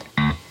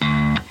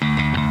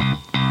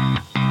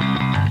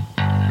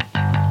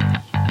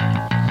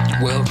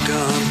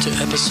Welcome to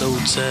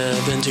episode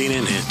 17,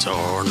 and it's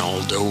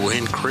Arnaldo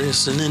and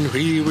Chris, and then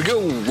here we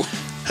go.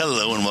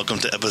 Hello, and welcome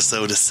to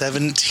episode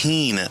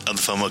 17 of the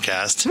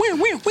FOMOcast.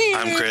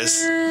 I'm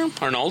Chris.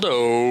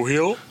 Arnaldo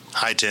here.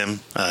 Hi,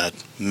 Tim.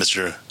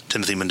 Mr.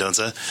 Timothy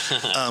Mendonça.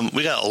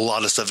 We got a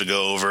lot of stuff to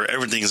go over.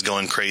 Everything's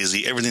going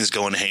crazy. Everything's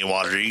going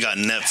haywire. You got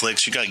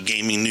Netflix. You got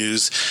gaming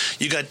news.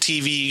 You got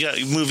TV. You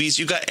got movies.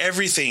 You got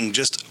everything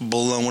just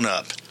blowing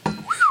up.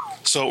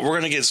 So we're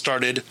going to get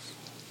started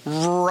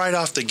right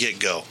off the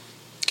get-go.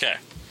 Okay.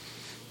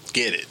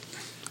 Get it.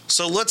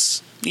 So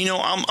let's,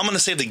 I'm going to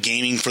save the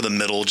gaming for the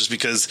middle just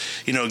because,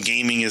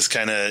 gaming is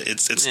kind of,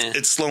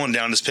 it's slowing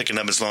down, just picking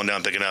up and slowing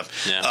down, picking up.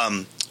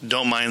 Yeah.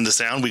 Don't mind the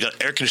sound. We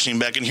got air conditioning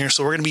back in here,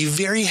 so we're going to be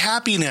very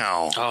happy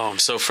now. Oh, I'm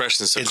so fresh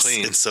and so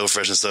clean. It's so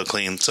fresh and so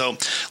clean. So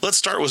let's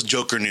start with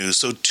Joker news.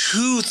 So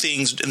two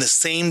things in the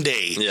same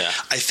day. Yeah.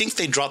 I think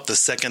they dropped the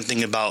second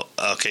thing about,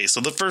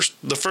 so the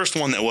first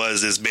one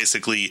is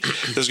basically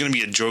there's going to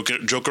be a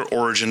Joker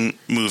origin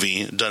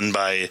movie done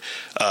by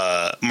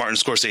Martin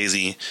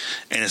Scorsese,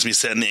 and it's going to be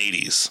set in the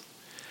 80s.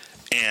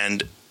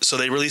 And so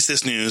they released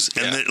this news,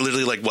 and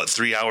literally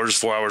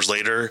 4 hours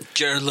later,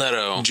 Jared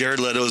Leto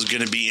is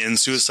going to be in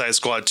Suicide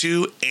Squad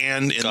 2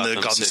 and in the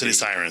Gotham City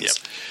Sirens. Yep.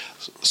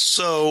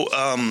 So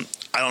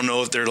I don't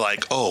know if they're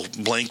like, oh,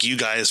 blank you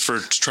guys for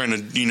trying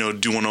to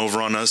do one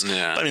over on us.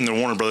 Yeah. I mean, they're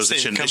Warner Brothers. They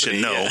should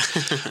know.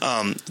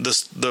 Yeah.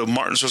 The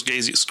Martin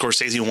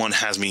Scorsese one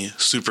has me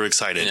super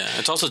excited. Yeah,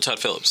 it's also Todd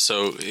Phillips.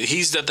 So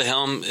he's at the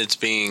helm. It's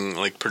being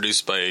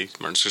produced by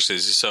Martin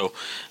Scorsese. So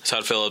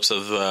Todd Phillips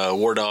of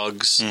War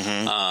Dogs.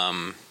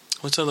 Mm-hmm.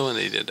 What's the other one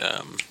they did?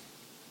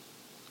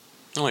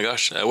 Oh my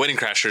gosh, Wedding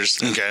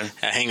Crashers. Okay.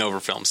 Hangover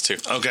films too.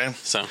 Okay.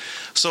 So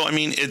I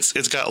mean,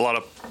 it's got a lot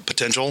of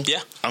potential.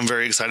 Yeah. I'm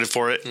very excited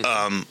for it.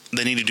 Mm-hmm.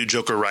 They need to do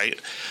Joker right.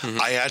 Mm-hmm.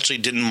 I actually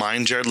didn't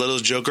mind Jared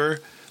Leto's Joker.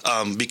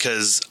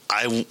 Because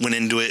I went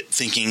into it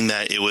thinking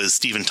that it was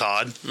Stephen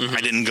Todd. Mm-hmm.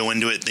 I didn't go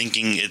into it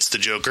thinking it's the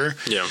Joker.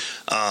 Yeah.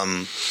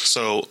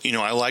 So,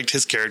 I liked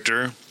his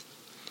character.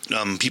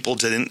 People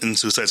didn't in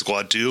Suicide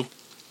Squad 2.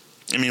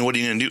 I mean, what are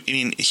you going to do? I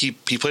mean, he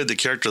played the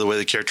character the way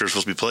the character is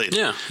supposed to be played.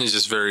 Yeah, he's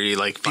just very,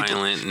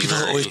 violent. People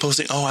are always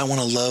posting, I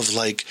want to love,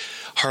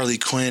 Harley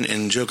Quinn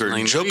and Joker.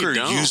 Joker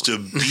used to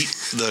beat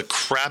the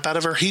crap out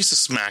of her. He used to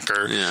smack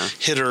her,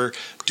 hit her,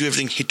 do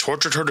everything. He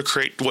tortured her to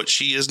create what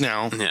she is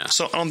now. Yeah.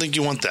 So I don't think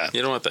you want that.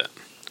 You don't want that.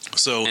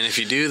 So, and if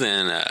you do,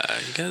 then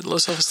you got low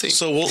self-esteem.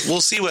 So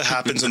we'll see what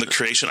happens in the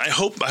creation. I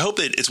hope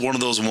that it's one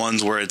of those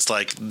ones where it's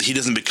he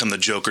doesn't become the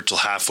Joker till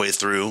halfway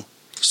through.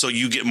 So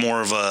you get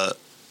more of a...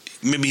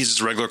 Maybe he's just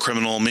a regular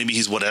criminal. Maybe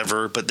he's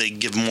whatever, but they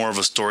give more of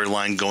a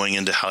storyline going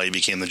into how he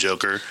became the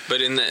Joker.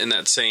 But in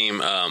that same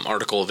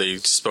article, they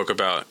spoke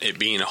about it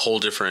being a whole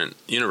different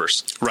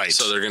universe. Right.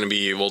 So they're going to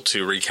be able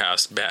to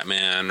recast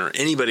Batman or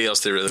anybody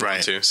else they really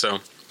want to. So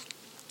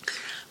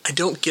I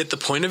don't get the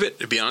point of it,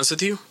 to be honest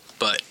with you,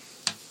 but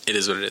it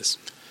is what it is.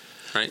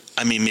 Right?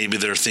 I mean, maybe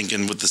they're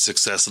thinking with the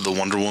success of the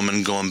Wonder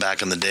Woman going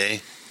back in the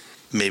day,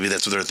 maybe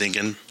that's what they're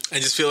thinking. I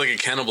just feel like it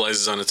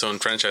cannibalizes on its own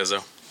franchise,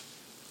 though.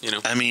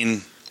 I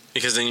mean...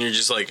 Because then you're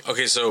just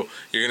okay, so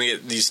you're going to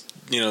get these,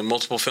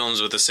 multiple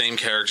films with the same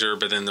character,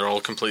 but then they're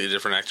all completely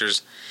different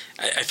actors.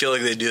 I feel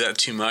like they do that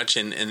too much,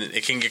 and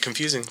it can get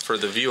confusing for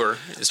the viewer,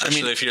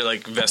 especially if you're,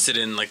 vested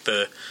in,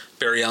 the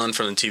Barry Allen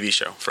from the TV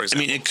show, for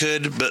example. I mean, it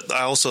could, but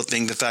I also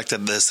think the fact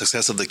that the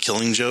success of The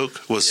Killing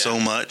Joke was so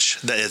much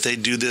that if they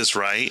do this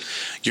right,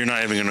 you're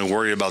not even going to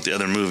worry about the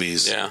other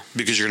movies. Yeah.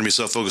 Because you're going to be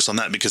so focused on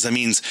that, because that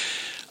means...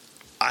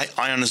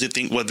 I honestly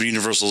think what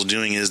Universal is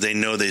doing is they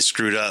know they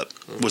screwed up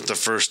with the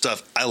first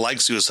stuff. I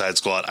like Suicide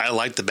Squad. I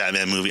like the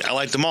Batman movie. I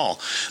like them all,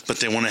 but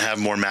they want to have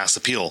more mass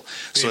appeal.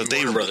 So if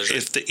they, Brothers,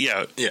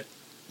 yeah.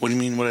 What do you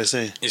mean? What did I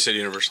say? You said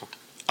Universal.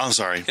 I'm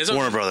sorry, okay.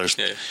 Warner Brothers.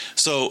 Yeah.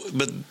 So,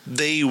 but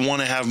they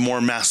want to have more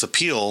mass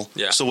appeal.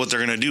 Yeah. So what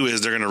they're going to do is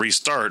they're going to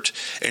restart,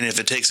 and if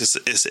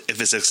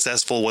it's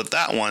successful with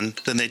that one,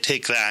 then they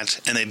take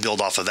that and they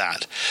build off of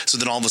that. So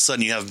then all of a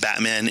sudden you have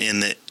Batman in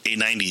the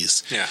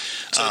 90s. Yeah.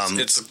 So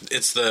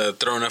it's the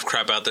throw enough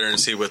crap out there and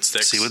see what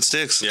sticks.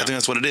 Yeah. I think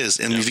that's what it is.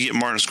 And if you get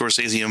Martin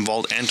Scorsese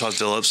involved and Todd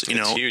Phillips,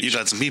 you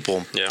got some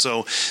people. Yeah.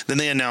 So then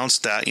they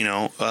announced that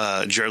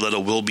Jared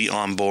Leto will be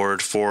on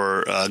board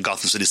for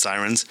Gotham City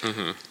Sirens.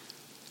 Mm-hmm.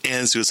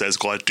 And Suicide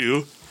Squad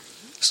 2.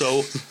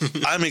 So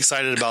I'm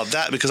excited about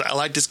that because I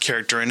liked his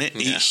character in it.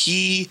 Yeah.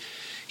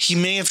 He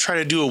may have tried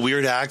to do a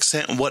weird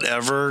accent,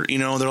 whatever.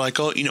 They're like,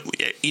 oh,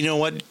 you know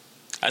what?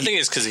 I think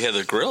it's because he had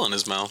the grill in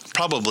his mouth.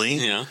 Probably.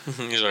 Yeah.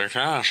 He's like,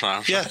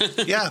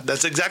 Yeah.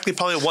 That's exactly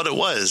probably what it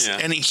was. Yeah.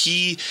 And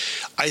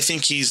I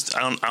think I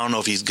don't know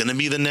if he's going to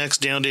be the next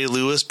Daniel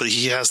Day-Lewis, but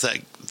he has that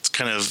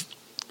kind of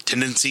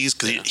tendencies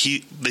because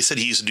they said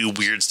he used to do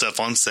weird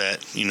stuff on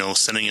set,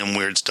 sending him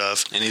weird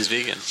stuff. And he's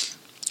vegan.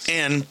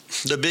 And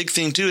the big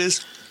thing, too,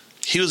 is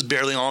he was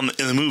barely on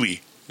in the movie.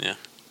 Yeah.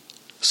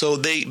 So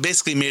they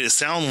basically made it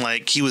sound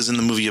like he was in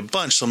the movie a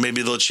bunch, so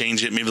maybe they'll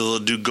change it. Maybe they'll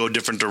go a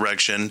different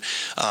direction.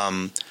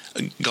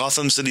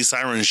 Gotham City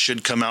Sirens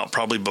should come out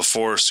probably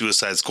before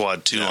Suicide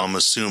Squad 2, I'm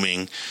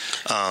assuming.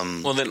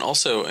 Well, then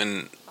also,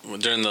 and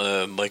during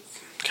the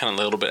kind of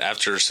a little bit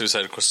after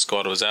Suicide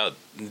Squad was out,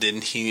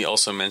 didn't he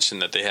also mention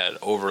that they had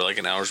over like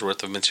an hour's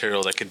worth of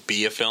material that could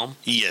be a film?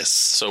 Yes.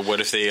 So what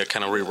if they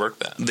kind of reworked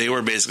that? They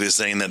were basically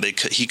saying that they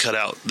cut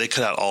out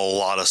a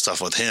lot of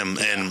stuff with him,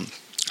 and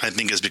I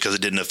think it's because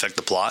it didn't affect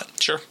the plot.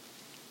 Sure.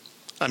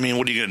 I mean,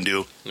 what are you going to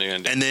do?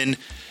 And then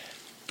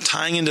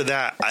tying into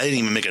that, I didn't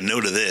even make a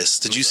note of this.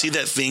 Did you see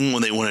that thing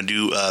when they want to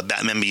do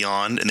Batman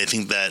Beyond, and they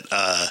think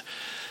that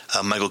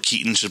Michael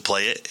Keaton should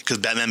play it? Because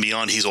Batman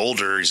Beyond, he's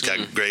older, he's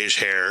got grayish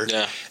hair.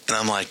 Yeah. And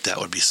I'm like, that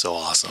would be so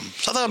awesome.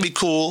 So I thought it would be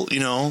cool,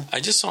 you know. I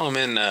just saw him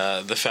in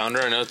The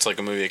Founder. I know it's like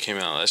a movie that came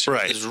out last year.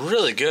 Right. It's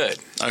really good.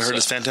 I heard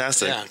it's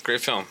fantastic. Yeah,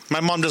 great film. My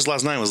mom just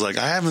last night was like,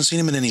 I haven't seen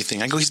him in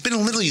anything. I go, he's been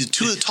in literally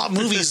 2 of the top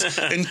movies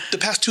in the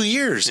past 2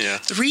 years. Yeah.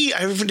 3,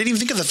 I didn't even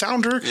think of The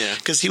Founder. Yeah.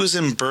 Because he was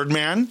in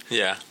Birdman.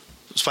 Yeah.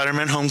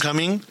 Spider-Man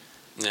Homecoming.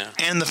 Yeah.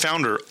 And The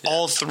Founder. Yeah.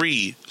 All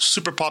 3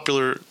 super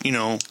popular, you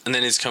know. And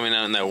then he's coming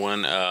out in that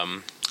one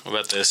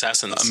about the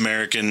assassins.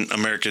 American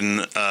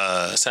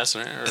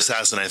Assassin, right?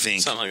 Assassin, I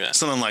think.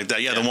 Something like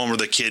that. Yeah, the one where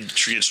the kid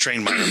gets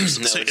trained by him.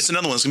 So it's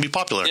another one that's going to be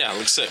popular. Yeah, it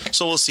looks sick.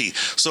 So we'll see.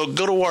 So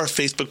go to our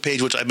Facebook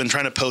page, which I've been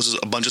trying to post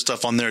a bunch of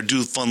stuff on there,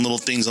 do fun little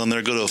things on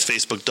there. Go to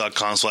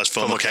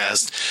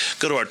facebook.com/FOMOcast.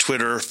 Go to our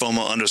Twitter,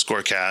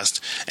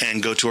 FOMO_cast.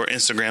 And go to our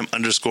Instagram,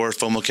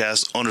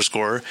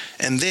 _FOMOcast_.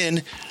 And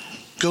then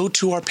go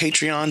to our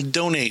Patreon,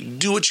 donate,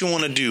 do what you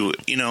want to do.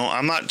 You know,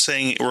 I'm not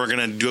saying we're going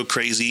to do it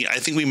crazy. I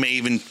think we may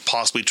even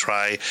possibly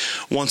try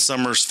once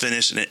summer's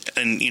finished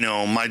and you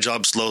know, my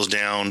job slows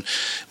down.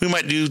 We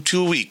might do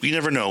 2 a week. You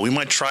never know. We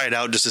might try it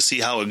out just to see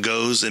how it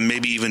goes and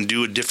maybe even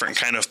do a different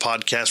kind of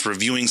podcast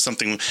reviewing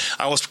something.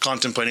 I was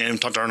contemplating, I even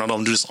talked to Arnold,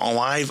 and do this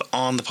live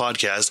on the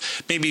podcast,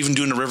 maybe even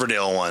doing a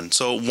Riverdale one.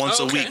 So once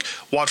a week,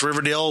 watch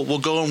Riverdale. We'll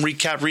go and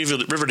recap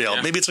Riverdale.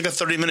 Yeah. Maybe it's like a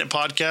 30-minute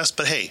podcast,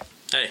 but hey,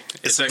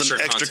 it's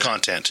extra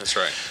content. That's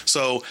right.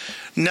 So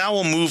now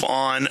we'll move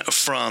on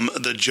from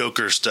the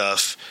Joker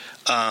stuff.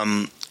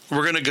 We're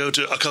going to go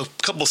to a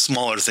couple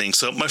smaller things.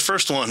 So my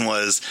first one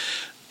was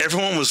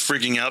everyone was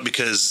freaking out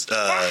because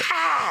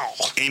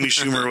Amy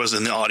Schumer was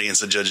in the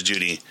audience at Judge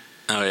Judy.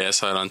 Oh, yeah, I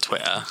saw it on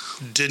Twitter.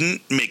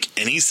 Didn't make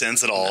any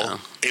sense at all. No.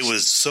 It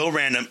was so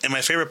random. And my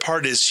favorite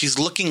part is she's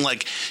looking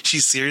like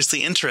she's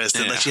seriously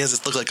interested. Yeah. Like she has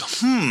this look like,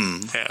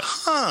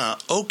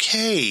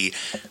 okay.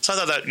 So I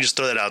thought that just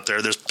throw that out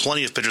there. There's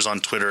plenty of pictures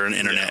on Twitter and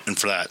internet and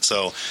for that.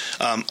 So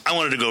I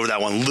wanted to go over that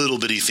one little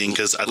bitty thing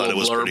because I thought it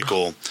was pretty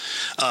cool.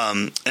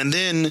 And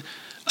then,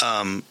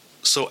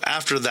 so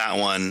after that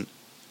one,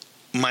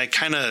 my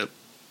kind of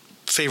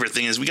favorite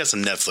thing is we got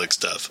some Netflix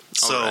stuff.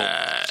 So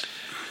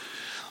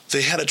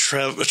they had a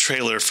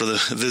trailer for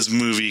this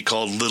movie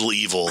called Little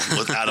Evil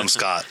with Adam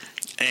Scott.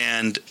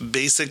 And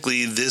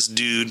basically this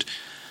dude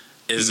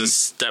is a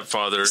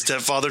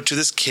stepfather to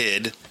this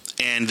kid.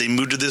 And they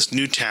moved to this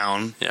new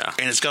town. Yeah.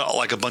 And it's got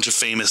like a bunch of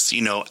famous,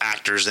 you know,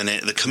 actors in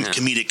it, the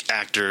comedic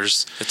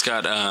actors. It's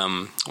got,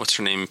 what's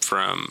her name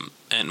from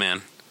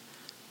Ant-Man?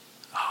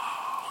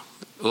 Oh,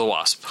 the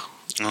Wasp.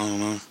 I don't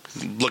know.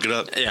 Look it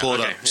up. Yeah, pull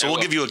it up. So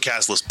we'll give you a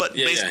cast list. But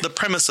the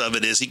premise of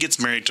it is he gets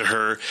married to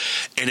her,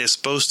 and it's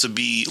supposed to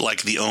be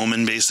like The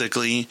Omen,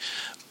 basically.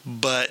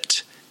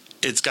 But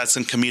it's got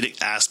some comedic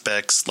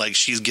aspects, like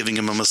she's giving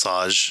him a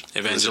massage.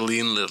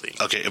 Evangeline Lilly.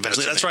 Okay,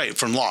 Evangeline. That's right,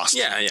 from Lost.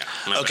 Yeah.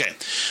 Okay,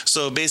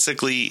 so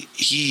basically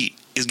he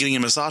is getting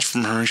a massage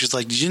from her, and she's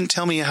like, "You didn't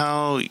tell me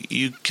how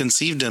you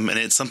conceived him," and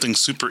it's something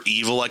super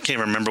evil. I can't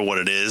remember what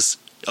it is.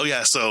 Oh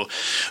yeah, so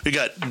we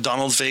got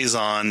Donald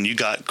Faison, you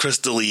got Chris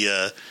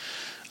D'Elia.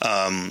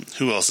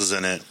 Who else is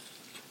in it?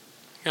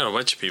 Got a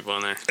bunch of people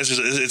in there.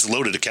 It's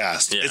loaded to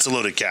cast. Yeah. It's a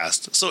loaded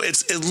cast. So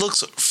it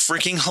looks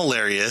freaking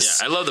hilarious.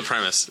 Yeah, I love the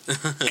premise.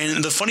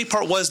 And the funny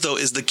part was though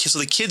is the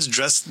kid's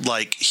dressed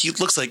like he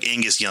looks like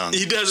Angus Young.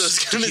 He does. I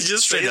was gonna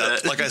just straight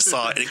up like I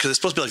saw it because it's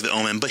supposed to be like The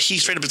Omen, but he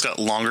straight up has got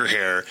longer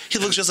hair. He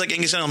looks just like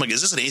Angus Young. I'm like, is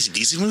this an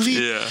AC/DC movie?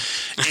 Yeah.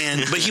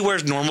 But he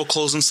wears normal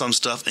clothes and some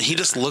stuff, and he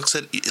just looks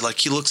like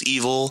he looks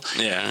evil.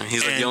 Yeah,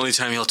 he's like the only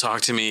time he'll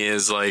talk to me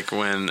is like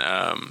when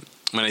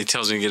he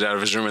tells me to get out of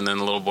his room, and then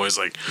the little boy's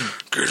like,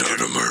 "Get out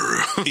of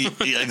my room."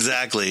 Yeah,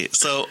 exactly.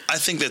 So I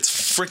think that's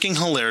freaking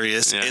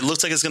hilarious. Yeah. It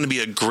looks like it's going to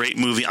be a great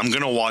movie. I'm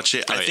going to watch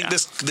it. I think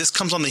this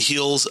comes on the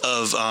heels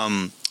of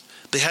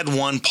they had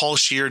one. Paul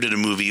Scheer did a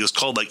movie. It was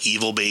called like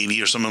Evil Baby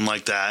or something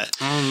like that.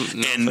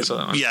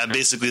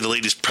 Basically the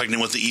lady's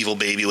pregnant with the evil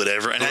baby,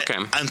 whatever. And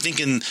I'm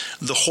thinking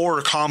the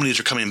horror comedies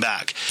are coming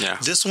back. Yeah.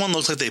 This one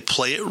looks like they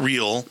play it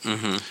real.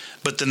 Mm-hmm.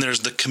 But then there's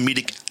the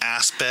comedic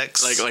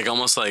aspects, like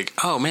almost like,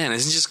 oh man,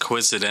 isn't it just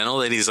coincidental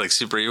that he's like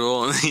super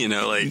evil? You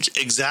know,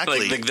 like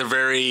exactly, like they're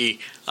very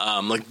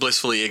like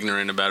blissfully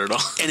ignorant about it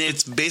all. And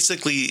it's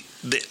basically,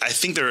 I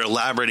think they're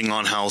elaborating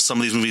on how some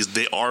of these movies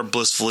they are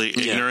blissfully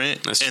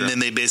ignorant, that's and true. then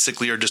they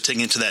basically are just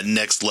taking it to that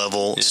next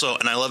level. Yeah. So,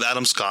 and I love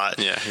Adam Scott.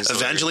 Yeah,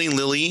 Evangeline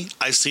Lilly,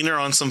 I've seen her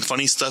on some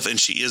funny stuff, and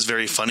she is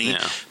very funny.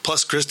 Yeah.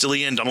 Plus, Chris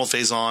D'Elia and Donald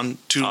Faison,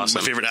 two of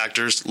my favorite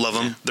actors. Love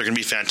them. Yeah. They're going to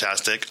be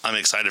fantastic. I'm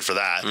excited for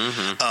that.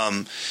 Mm-hmm.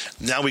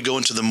 Now we go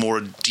into the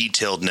more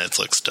detailed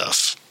Netflix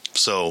stuff.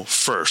 So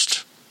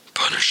first,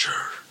 Punisher.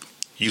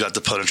 you got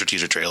the Punisher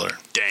teaser trailer.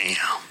 Damn.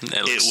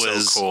 That looks It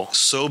was so cool.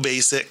 so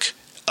basic.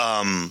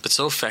 But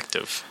so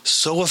effective.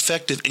 So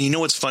effective. And you know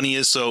what's funny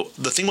is, so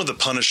the thing with the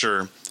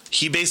Punisher,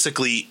 he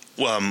basically,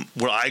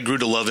 where I grew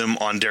to love him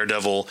on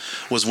Daredevil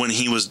was when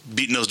he was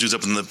beating those dudes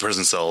up in the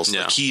prison cells.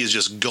 Yeah. Like, he is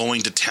just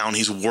going to town.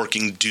 He's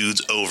working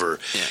dudes over.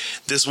 Yeah.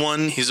 This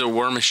one, He's a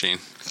war machine.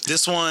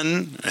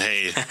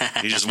 hey,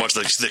 you just watched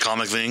the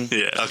comic thing?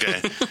 Yeah.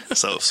 Okay.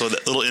 So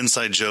that little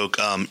inside joke,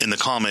 in the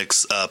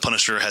comics,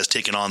 Punisher has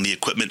taken on the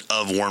equipment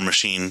of War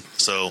Machine.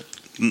 So,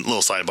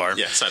 little sidebar.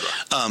 Yeah,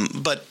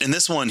 sidebar. But in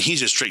this one, he's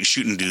just straight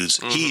shooting dudes.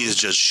 Mm-hmm. He is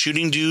just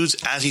shooting dudes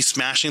as he's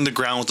smashing the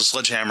ground with the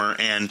sledgehammer.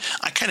 And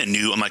I kind of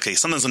knew, I'm like, hey,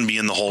 something's going to be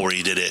in the hole where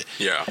he did it.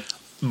 Yeah.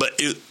 But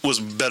it was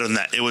better than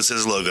that. It was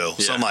his logo.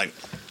 Yeah. So I'm like,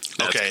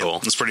 okay, cool.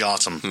 That's pretty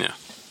awesome. Yeah.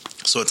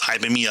 So it's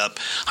hyping me up.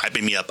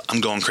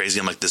 I'm going crazy.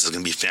 I'm like, this is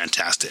going to be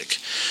fantastic.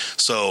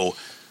 So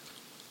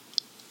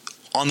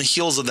on the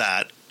heels of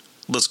that,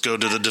 let's go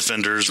to the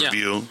Defenders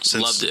review.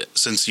 Loved it.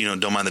 Since,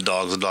 don't mind the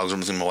dogs. The dogs are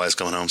missing. My wife's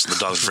coming home, so the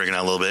dogs are freaking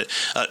out a little bit.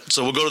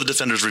 So we'll go to the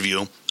Defenders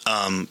review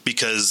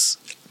because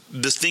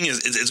this thing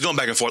it's going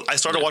back and forth. I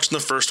started watching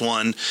the first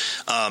one.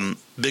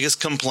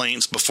 Biggest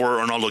complaints before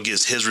Arnaldo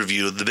gives his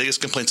review. The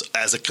biggest complaints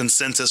as a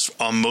consensus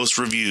on most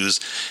reviews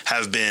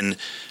have been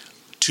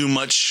too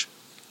much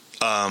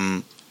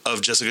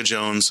of Jessica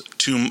Jones,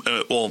 too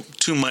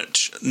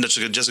much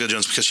Jessica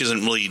Jones because she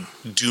doesn't really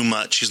do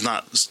much. She's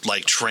not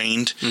like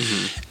trained,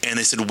 and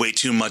they said way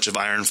too much of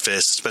Iron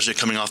Fist, especially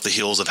coming off the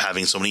heels of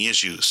having so many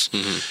issues.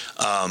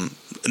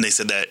 And they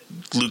said that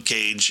Luke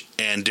Cage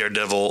and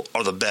Daredevil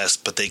are the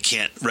best, but they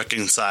can't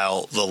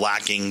reconcile the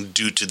lacking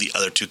due to the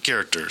other two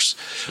characters.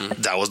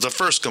 That was the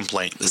first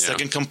complaint. The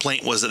second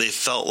complaint was that they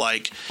felt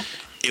like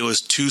it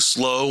was too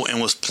slow and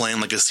was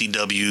playing like a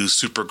CW,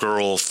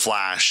 Supergirl,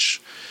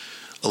 Flash,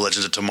 a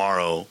Legends of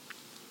Tomorrow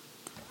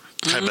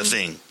type of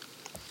thing.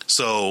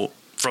 So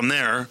from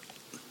there,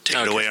 take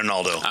it away,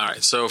 Arnaldo. All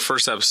right. So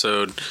first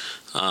episode,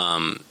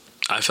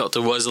 I felt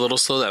it was a little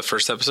slow, that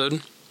first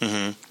episode,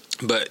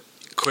 but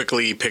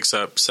quickly picks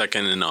up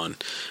second and on.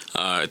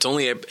 It's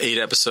only 8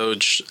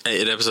 episodes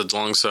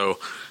long, so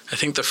I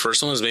think the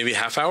first one was maybe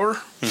half hour,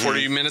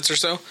 40 minutes or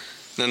so. And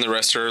then the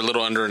rest are a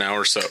little under an hour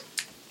or so.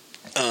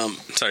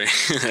 Sorry.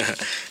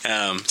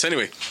 So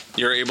anyway,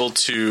 you're able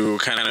to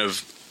kind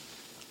of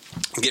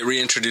get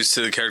reintroduced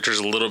to the characters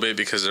a little bit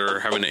because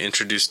they're having to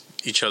introduce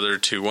each other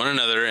to one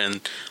another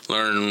and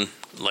learn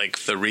like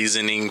the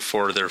reasoning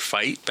for their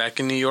fight back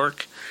in New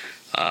York.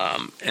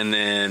 And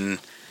then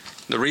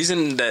the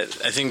reason that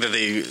I think that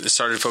they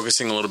started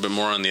focusing a little bit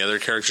more on the other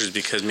characters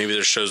because maybe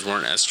their shows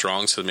weren't as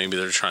strong, so maybe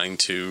they're trying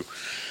to,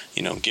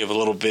 give a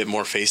little bit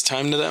more face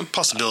time to them.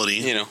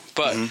 Possibility.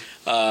 But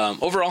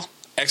overall,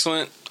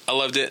 excellent. I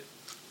loved it.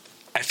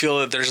 I feel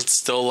that there's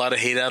still a lot of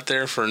hate out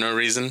there for no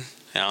reason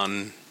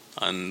on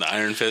the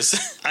Iron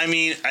Fist. I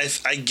mean,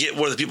 I get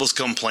where the people's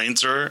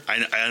complaints are.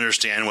 I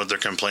understand what their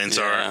complaints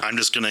are. I'm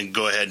just going to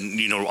go ahead and,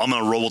 I'm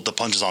going to roll with the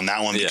punches on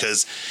that one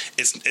because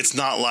it's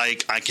not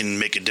like I can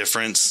make a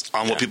difference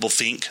on what people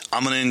think.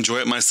 I'm going to enjoy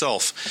it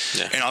myself.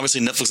 Yeah. And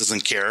obviously Netflix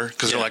doesn't care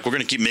because they're like, we're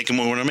going to keep making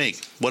what we want to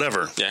make.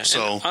 Whatever. Yeah.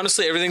 So and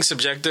honestly, everything's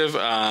subjective.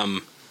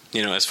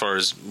 As far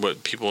as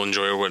what people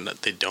enjoy or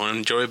what they don't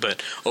enjoy.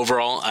 But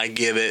overall, I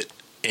give it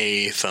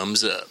a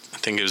thumbs up. I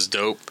think it was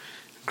dope.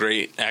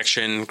 Great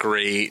action,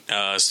 great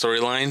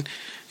storyline,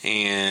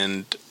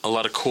 and a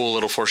lot of cool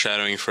little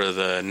foreshadowing for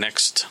the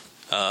next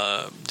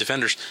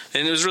Defenders.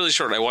 And it was really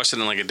short. I watched it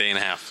in like a day and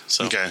a half.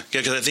 So. Okay.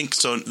 Yeah, because I think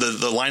so.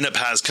 The lineup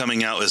has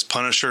coming out is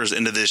Punisher's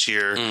into this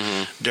year.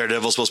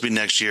 Daredevil's supposed to be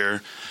next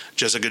year.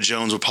 Jessica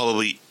Jones will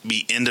probably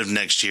be end of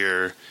next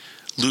year.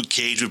 Luke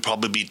Cage would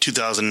probably be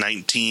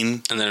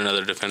 2019. And then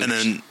another Defenders. And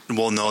then,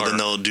 then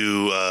they'll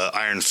do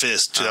Iron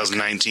Fist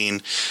 2019.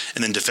 Okay.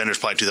 And then Defenders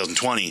probably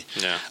 2020.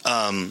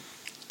 Yeah.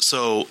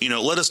 So,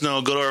 let us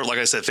know. Go to our, like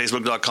I said,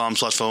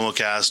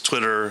 Facebook.com/FOMOcast,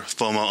 Twitter,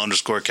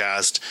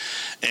 FOMO_cast,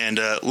 and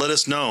let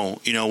us know,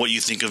 what you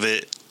think of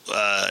it.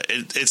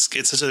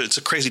 It's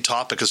a crazy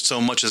topic because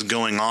so much is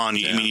going on.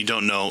 I mean, you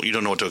don't know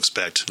what to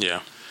expect.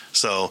 Yeah.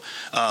 So,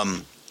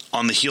 on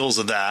the heels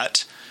of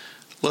that,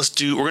 we're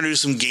going to do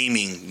some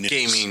gaming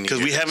news.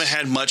 Because we haven't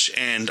had much,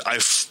 and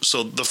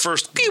the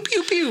first pew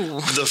pew pew.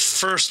 The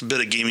first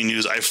bit of gaming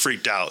news, I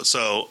freaked out.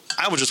 So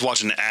I was just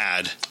watching an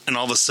ad, and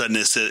all of a sudden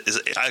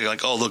I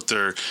like, oh look,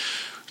 they're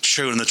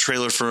showing the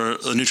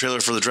new trailer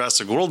for the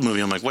Jurassic World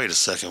movie. I'm like, wait a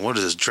second, what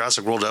is this?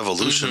 Jurassic World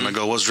Evolution? I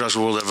go, what's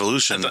Jurassic World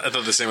Evolution? I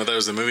thought the same. I thought it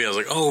was the movie. I was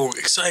like, oh,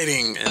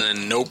 exciting, and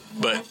then nope,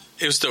 but.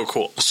 It was still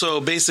cool. So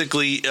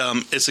basically,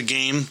 it's a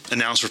game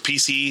announced for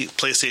PC,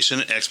 PlayStation,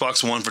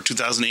 Xbox One for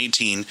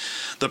 2018.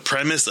 The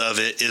premise of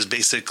it is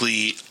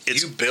basically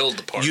you build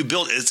the part. You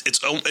build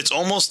it's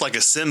almost like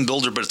a sim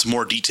builder, but it's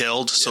more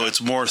detailed. So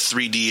it's more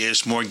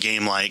 3D-ish, more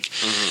game-like.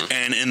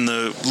 And in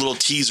the little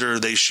teaser,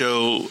 they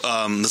show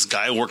this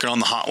guy working on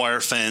the hot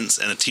wire fence,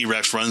 and a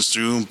T-Rex runs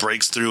through,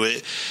 breaks through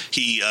it.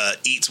 He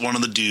eats one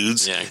of the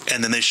dudes,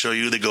 and then they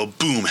go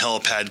boom,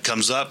 helipad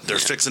comes up. They're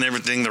fixing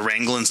everything, they're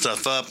wrangling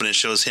stuff up, and it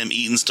shows him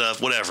eating stuff,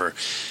 whatever.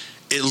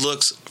 It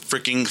looks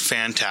freaking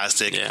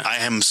fantastic. Yeah. I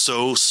am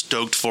so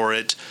stoked for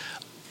it.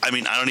 I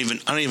mean, I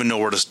don't even know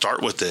where to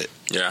start with it.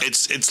 Yeah.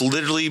 It's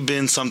literally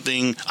been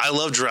something. I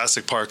love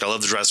Jurassic Park. I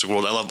love the Jurassic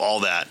World. I love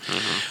all that.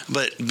 Mm-hmm.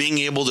 But being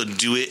able to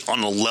do it on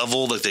a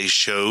level that they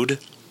showed,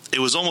 it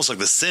was almost like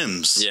The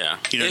Sims. Yeah.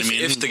 You know what I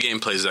mean? If the game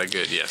plays that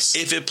good, yes.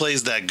 If it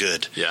plays that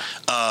good. Yeah.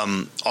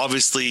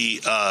 Obviously,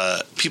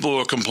 people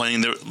were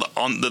complaining.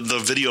 On the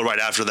video right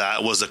after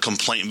that was a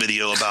complaint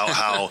video about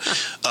how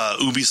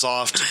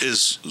Ubisoft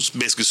is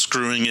basically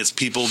screwing its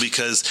people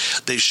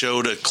because they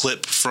showed a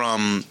clip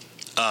from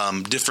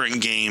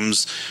different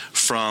games,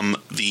 from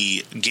the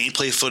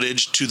gameplay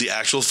footage to the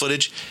actual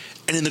footage,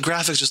 and then the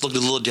graphics just looked a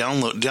little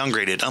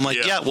downgraded. I'm like,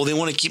 well, they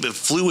want to keep it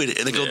fluid,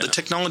 and they go, the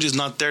technology is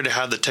not there to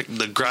have the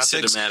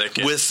graphics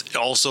cinematic, with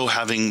also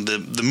having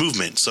the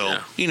movement. So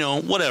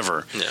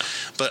whatever. Yeah.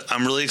 But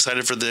I'm really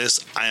excited for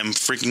this. I am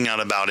freaking out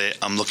about it.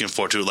 I'm looking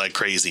forward to it like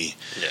crazy.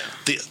 Yeah.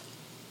 The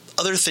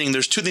other thing,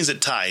 there's two things that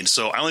tied.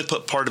 So I only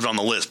put part of it on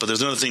the list, but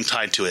there's another thing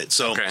tied to it.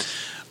 So. Okay.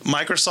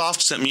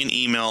 Microsoft sent me an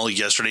email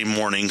yesterday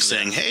morning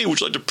saying, "Hey,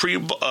 would you like to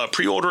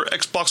pre-order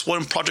Xbox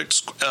One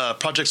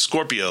Project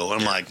Scorpio?"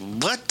 And I'm like,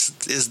 "What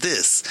is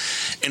this?"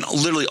 And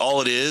literally all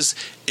it is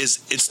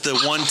it's the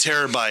 1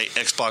 terabyte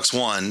Xbox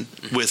One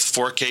with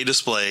 4K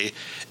display,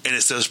 and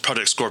it says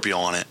Project Scorpio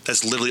on it.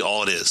 That's literally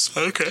all it is.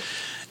 Okay.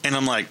 And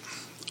I'm like,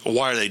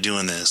 "Why are they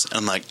doing this?" And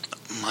I'm like,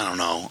 I don't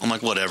know. I'm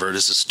like, whatever.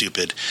 This is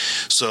stupid.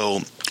 So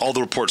all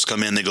the reports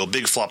come in. They go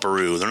big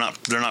flopperoo. They're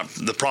not.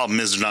 The problem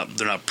is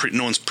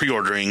no one's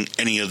pre-ordering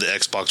any of the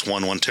Xbox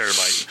One 1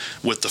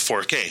 terabyte with the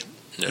 4K.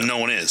 Yeah. No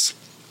one is.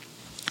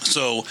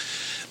 So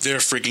they're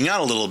freaking out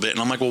a little bit, and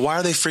I'm like, well, why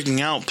are they freaking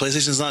out?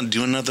 PlayStation's not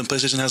doing nothing.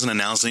 PlayStation hasn't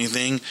announced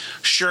anything.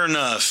 Sure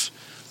enough.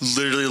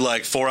 Literally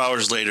like 4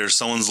 hours later,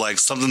 someone's like,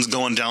 something's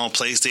going down with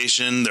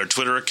PlayStation. Their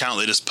Twitter account,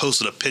 they just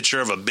posted a picture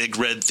of a big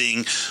red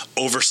thing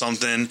over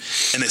something, and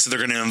they said they're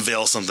going to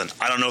unveil something.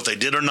 I don't know if they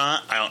did or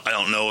not. I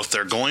don't know if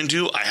they're going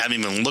to. I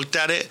haven't even looked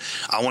at it.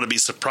 I want to be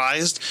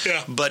surprised.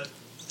 Yeah. But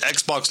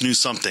Xbox knew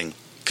something,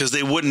 because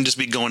they wouldn't just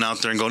be going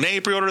out there and going,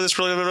 hey, pre-order this,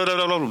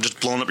 just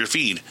blowing up your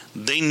feed.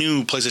 They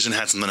knew PlayStation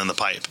had something in the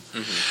pipe.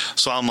 Mm-hmm.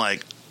 So I'm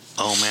like,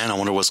 oh man, I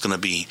wonder what's going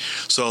to be.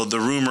 So the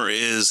rumor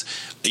is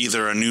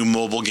either a new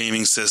mobile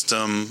gaming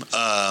system,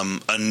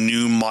 a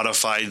new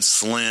modified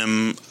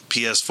slim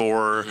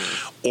PS4,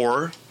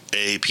 or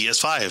a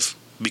PS5,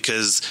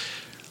 because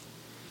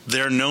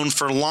they're known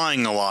for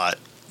lying a lot.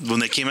 When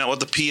they came out with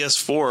the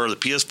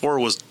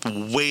PS4 was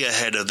way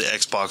ahead of the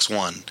Xbox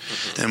One.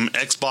 Mm-hmm. And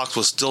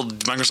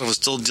Microsoft was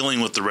still dealing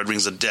with the Red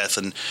Rings of Death.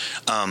 And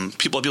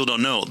people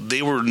don't know,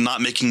 they were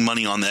not making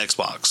money on the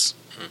Xbox,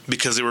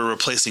 because they were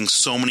replacing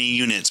so many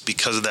units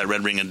because of that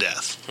Red Ring of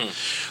Death.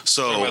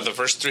 So about the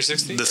first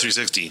 360? The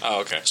 360.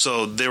 Oh, okay.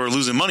 So they were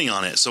losing money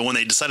on it. So when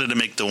they decided to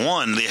make the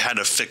one, they had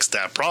to fix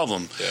that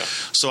problem. Yeah.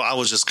 So I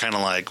was just kind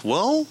of like,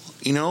 well,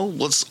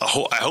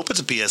 I hope it's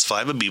a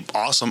PS5. It'd be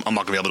awesome. I'm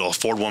not going to be able to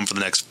afford one for the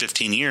next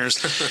 15 years.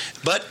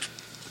 But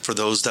for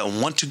those that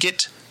want to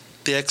get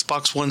the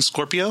Xbox One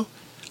Scorpio,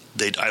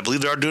 I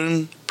believe they are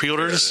doing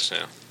pre-orders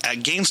at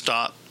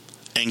GameStop.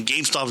 And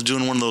GameStop's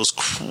doing one of those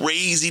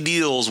crazy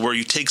deals where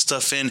you take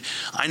stuff in.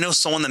 I know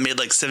someone that made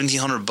like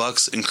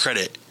 $1,700 in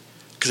credit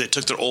because they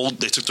took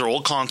their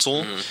old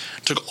console,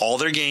 took all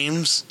their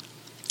games,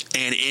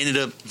 and it ended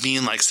up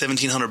being like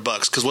 $1,700.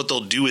 Because what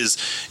they'll do is,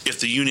 if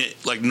the unit,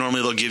 like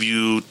normally they'll give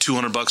you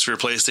 $200 for your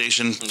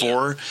PlayStation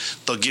 4,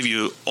 they'll give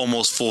you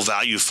almost full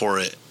value for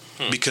it.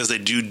 Because they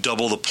do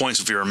double the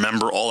points if you're a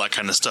member, all that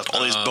kind of stuff.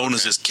 All these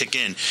bonuses kick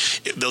in.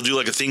 They'll do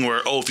like a thing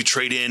where, if you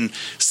trade in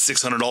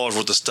 $600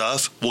 worth of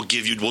stuff, we'll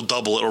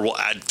double it, or we'll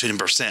add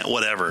 10%,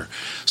 whatever.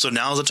 So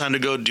now's the time to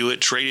go do it.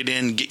 Trade it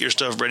in, get your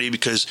stuff ready,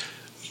 because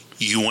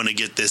you want to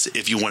get this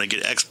if you want to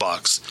get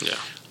Xbox. Yeah,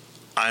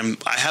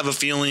 I have a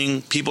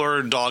feeling people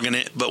are dogging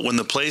it, but when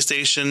the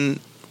PlayStation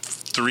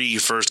 3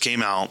 first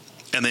came out,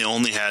 and they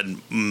only had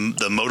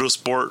the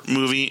Motorsport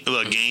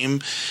game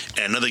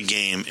and another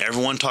game,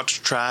 everyone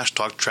talked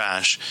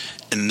trash,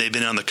 and they've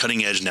been on the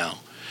cutting edge now.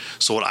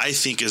 So what I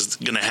think is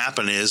going to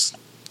happen is,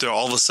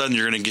 all of a sudden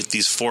you're going to get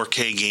these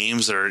 4K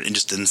games that are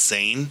just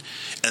insane,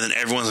 and then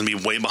everyone's going to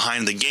be way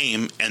behind the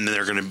game, and then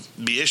there are going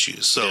to be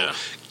issues. So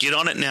get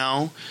on it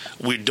now.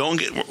 We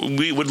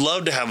would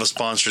love to have a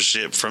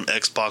sponsorship from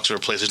Xbox or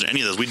PlayStation,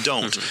 any of those. We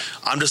don't.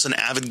 I'm just an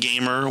avid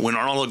gamer. When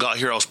Arnold got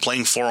here, I was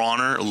playing For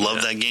Honor.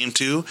 Love that game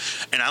too,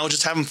 and I was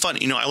just having fun.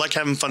 I like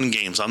having fun in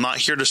games. I'm not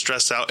here to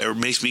stress out. It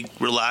makes me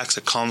relax.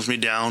 It calms me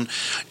down.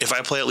 If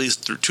I play at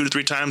least 2 to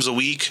 3 times a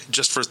week,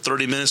 just for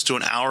 30 minutes to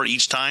an hour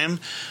each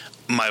time,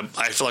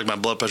 I feel like my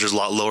blood pressure is a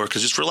lot lower,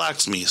 because it just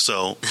relaxes me.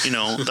 So,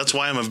 that's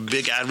why I'm a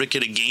big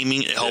advocate of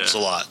gaming. It helps a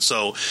lot.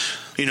 So,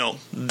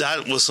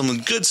 that was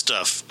some good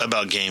stuff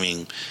about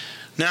gaming.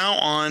 Now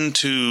on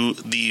to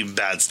the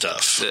bad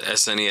stuff. The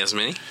SNES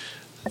Mini?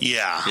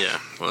 Yeah. Yeah.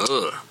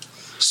 Ugh.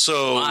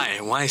 So why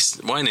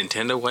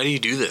Nintendo? Why do you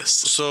do this?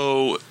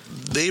 So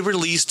they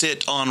released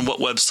it on what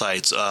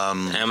websites?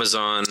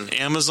 Amazon,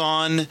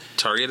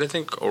 Target, I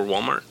think, or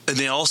Walmart. And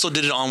they also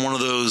did it on one of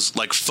those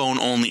like phone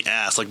only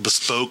apps, like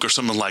Bespoke or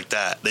something like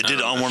that. They did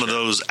it on one of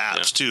those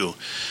apps too.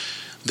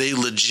 They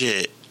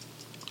legit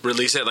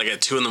release it like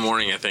at 2 a.m,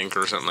 I think,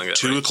 or something like that.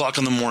 2 o'clock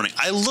in the morning.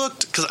 I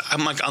looked because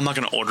I'm like, I'm not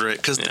going to order it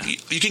because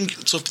you can.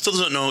 So if people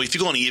don't know, if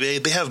you go on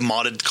eBay, they have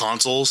modded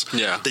consoles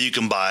that you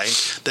can buy.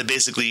 That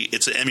basically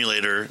it's an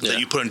emulator that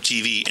you put on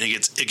TV and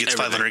it gets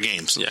 500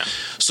 games. Yeah.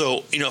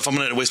 So if I'm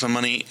going to waste my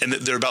money, and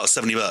they're about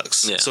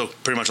 $70, so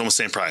pretty much almost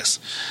the same price,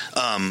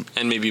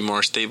 and maybe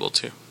more stable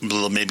too.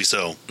 Maybe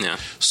so. Yeah.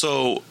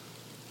 So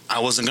I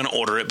wasn't going to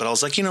order it, but I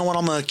was like, you know what,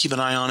 I'm going to keep an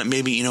eye on it.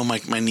 Maybe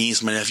my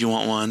niece, my nephew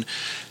want one.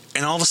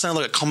 And all of a sudden,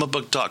 I look at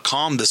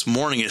comicbook.com this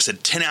morning, and it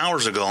said 10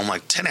 hours ago. I'm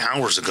like, 10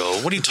 hours ago?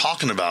 What are you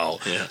talking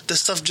about? Yeah. This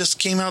stuff just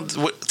came out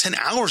 10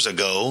 hours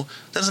ago.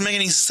 That doesn't make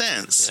any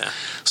sense. Yeah.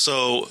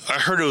 So I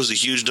heard it was a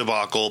huge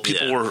debacle.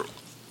 People were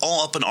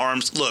all up in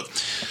arms. Look,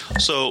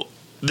 so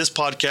this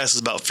podcast is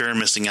about fear of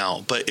missing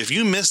out. But if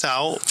you miss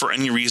out for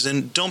any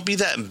reason, don't be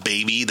that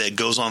baby that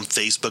goes on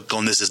Facebook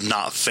going, this is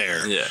not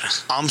fair. Yeah.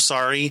 I'm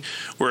sorry.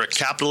 We're a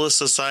capitalist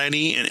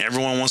society and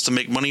everyone wants to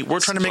make money.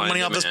 We're trying to make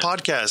money off this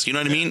podcast. You know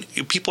what I mean?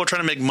 People are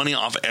trying to make money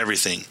off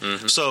everything.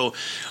 Mm-hmm. So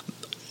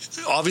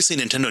obviously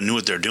Nintendo knew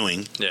what they're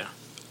doing. Yeah.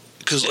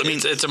 Because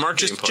it's a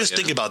marketing point. Just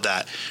think about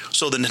that.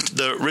 So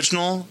the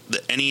original,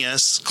 the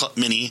NES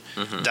Mini,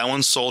 that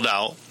one sold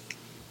out.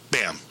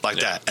 Bam,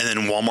 that. And then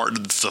Walmart,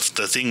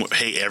 the thing,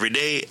 hey, every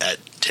day at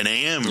 10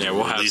 a.m.,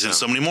 we're releasing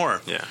so many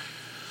more. Yeah.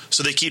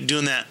 So they keep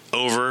doing that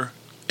over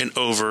and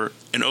over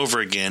and over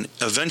again.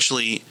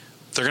 Eventually,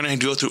 they're going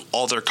to go through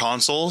all their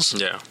consoles,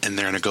 and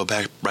they're going to go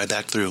right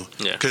back through.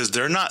 Yeah. Because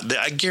they're not,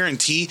 I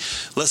guarantee,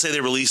 let's say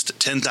they released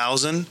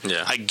 10,000,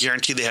 I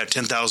guarantee they have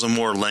 10,000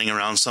 more laying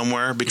around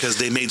somewhere because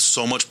they made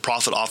so much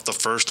profit off the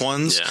first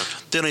ones,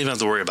 they don't even have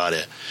to worry about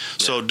it.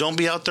 So don't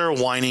be out there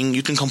whining.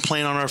 You can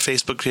complain on our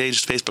Facebook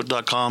page,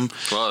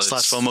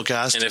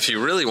 facebook.com/FOMOcast. And if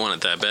you really want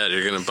it that bad,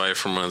 you're going to buy it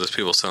from one of those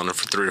people selling it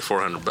for $300 to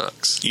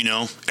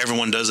 $400.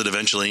 Everyone does it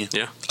eventually.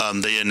 Yeah.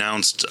 They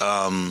announced...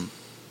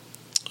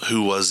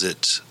 who was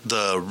it?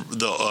 The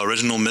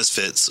original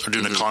Misfits are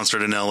doing a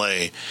concert in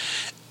LA.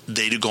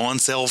 They do go on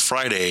sale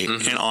Friday,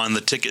 and on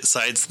the ticket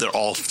sites, they're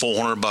all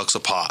 $400 a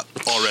pop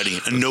already,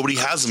 and nobody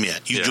has them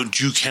yet.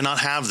 You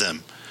cannot have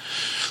them.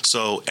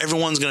 So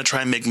everyone's going to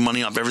try and make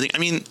money off everything. I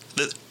mean,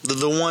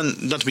 the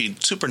one, not to be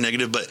super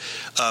negative, but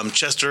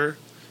Chester.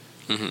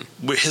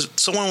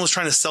 Someone was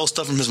trying to sell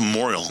stuff from his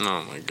memorial.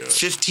 Oh my god!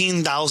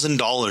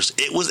 $15,000.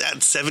 It was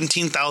at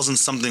 17,000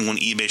 something when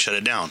eBay shut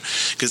it down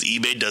because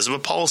eBay does have a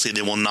policy;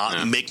 they will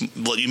not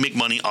let you make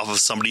money off of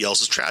somebody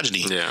else's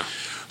tragedy. Yeah.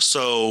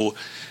 So,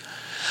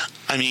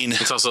 I mean,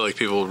 it's also like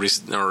people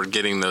are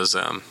getting those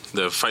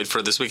the fight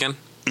for this weekend.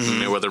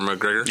 Mayweather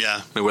McGregor.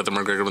 Yeah. Mayweather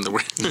McGregor with the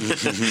win.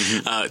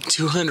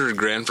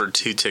 $200,000 for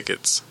 2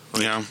 tickets.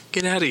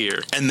 Get out of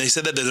here! And they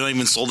said that they're not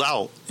even sold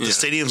out. The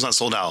stadium's not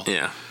sold out.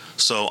 Yeah.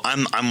 So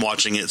I'm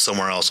watching it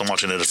somewhere else. I'm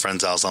watching it at a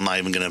friend's house. I'm not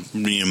even going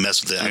to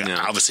mess with it.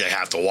 Obviously, I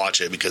have to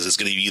watch it because it's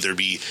going to either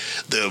be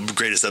the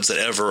greatest upset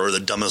ever or the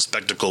dumbest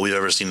spectacle we've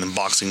ever seen in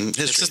boxing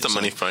history. It's just a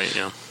money fight,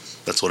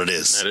 That's what it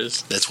is. That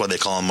is. That's why they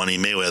call him Money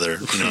Mayweather.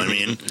 You know what I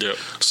mean? Yep.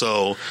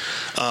 So,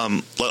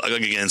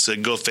 again, so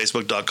go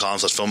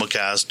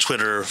facebook.com/FOMOcast,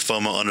 Twitter,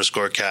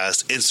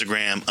 FOMO_cast,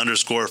 Instagram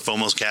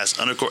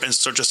 _FOMOcast, and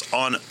search us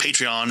on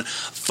Patreon,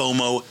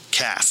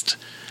 FOMOcast.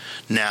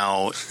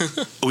 Now,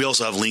 we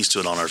also have links to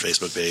it on our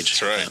Facebook page.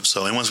 That's right.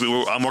 So, and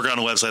I'm working on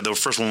a website. The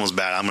first one was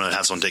bad. I'm going to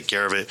have someone take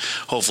care of it.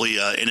 Hopefully,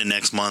 in the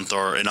next month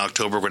or in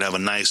October, we're going to have a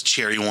nice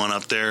cherry one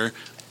up there.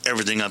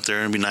 Everything up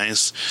there. It'll be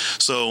nice.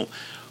 So,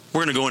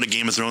 we're going to go into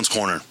Game of Thrones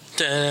corner.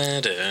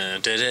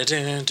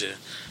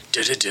 So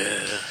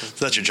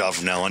that's your job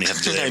from now on. You have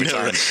to do that every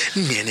time.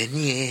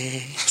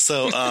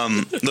 So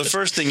the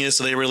first thing is,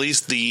 so they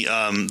released the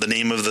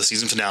name of the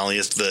season finale.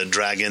 It's The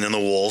Dragon and the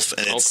Wolf,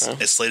 and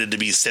it's slated to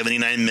be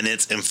 79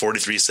 minutes and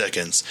 43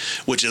 seconds,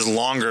 which is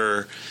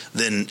longer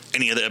than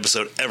any other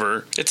episode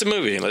ever. It's a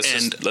movie. Let's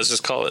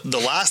just call it. The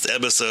last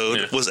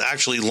episode was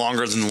actually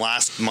longer than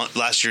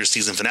last year's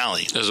season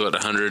finale. It was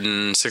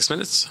 106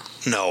 minutes?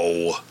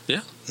 No.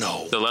 Yeah.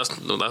 No. The last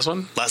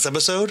one? Last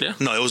episode? Yeah.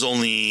 No, it was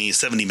only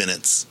 70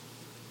 minutes.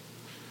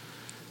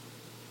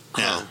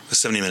 Yeah,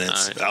 70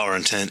 minutes, right. Hour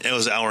and 10. It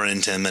was an hour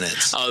and 10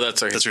 minutes. Oh,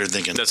 that's okay. That's what you're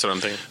thinking. That's what I'm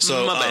thinking.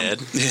 So, my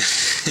bad.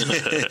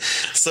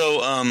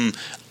 So,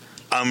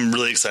 I'm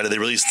really excited. They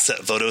released set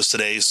photos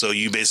today, so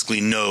you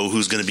basically know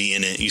who's going to be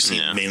in it. You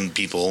see main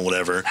people,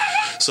 whatever.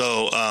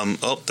 So,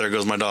 there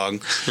goes my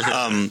dog.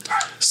 Come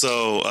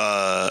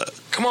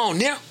on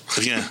now.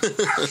 Yeah.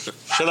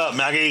 Shut up,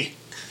 Maggie.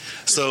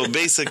 So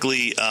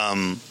basically,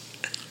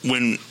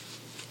 when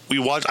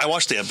I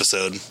watched the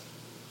episode.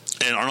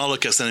 And Arnaldo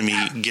kept sending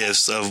me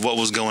gifts of what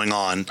was going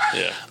on.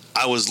 Yeah.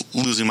 I was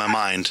losing my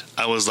mind.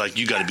 I was like,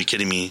 you got to be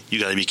kidding me. You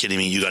got to be kidding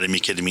me. You got to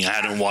be kidding me. I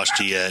hadn't watched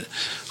it yet.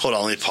 Hold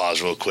on. Let me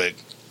pause real quick.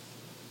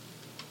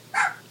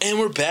 And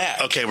we're back.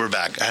 Okay, we're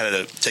back. I had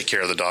to take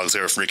care of the dogs.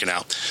 They were freaking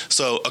out.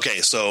 So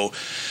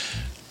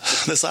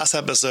this last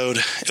episode,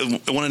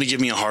 it wanted to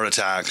give me a heart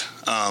attack.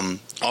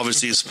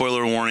 Obviously,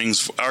 spoiler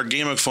warnings. Our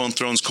Game of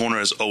Thrones corner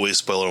is always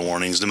spoiler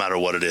warnings, no matter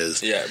what it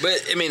is. Yeah,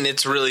 but I mean,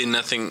 it's really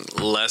nothing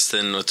less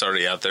than what's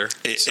already out there.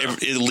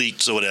 It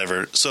leaked or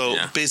whatever. So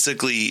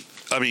basically,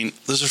 I mean,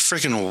 there's a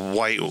freaking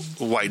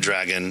white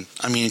dragon.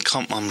 I mean,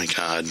 oh my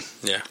god.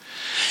 Yeah.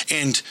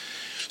 And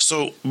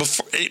so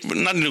before,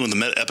 not doing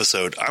the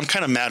episode, I'm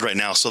kind of mad right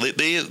now. So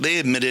they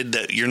admitted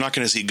that you're not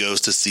going to see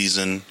Ghost this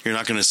season. You're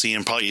not going to see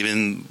him probably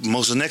even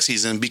most of the next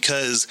season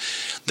because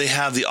they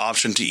have the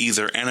option to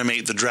either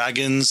animate the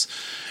dragons,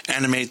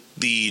 animate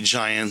the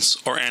giants,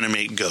 or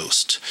animate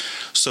Ghost.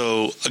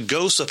 So a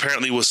Ghost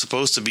apparently was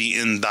supposed to be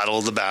in Battle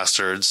of the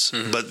Bastards,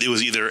 but it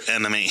was either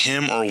animate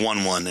him or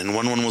 1-1, and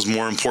 1-1 was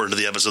more important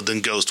to the episode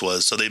than Ghost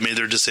was. So they made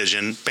their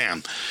decision.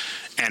 Bam,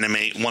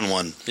 animate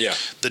 1-1. Yeah,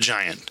 the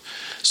giant.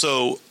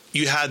 So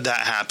you had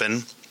that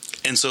happen.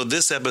 And so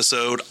this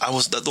episode, I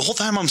was the whole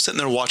time I'm sitting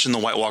there watching the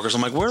White Walkers.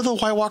 I'm like, where are the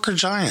White Walker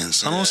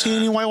giants? I don't see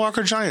any White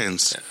Walker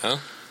giants. Yeah.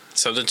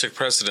 Something took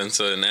precedence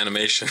in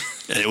animation.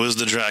 And it was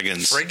the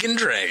dragons. Friggin'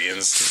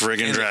 dragons.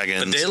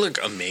 But they look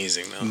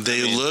amazing, though.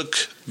 They look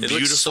beautiful.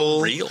 Looks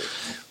so real.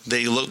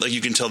 They look like you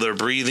can tell they're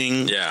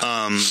breathing.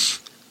 Yeah.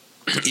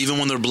 Even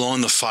when they're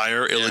blowing the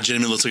fire, it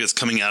legitimately looks like it's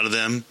coming out of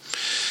them.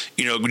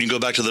 You know, when you go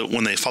back to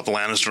when they fought the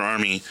Lannister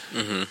army,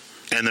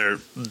 and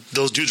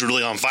those dudes are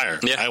really on fire.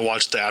 Yeah. I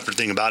watched the after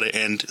thing about it,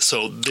 and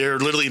so they're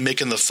literally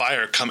making the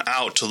fire come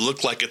out to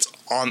look like it's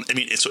on. I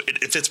mean, it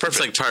fits perfect.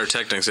 It's like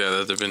pyrotechnics,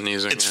 that they've been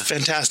using. It's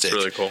fantastic. It's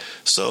really cool.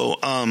 So,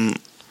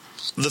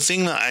 the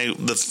thing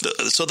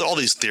that all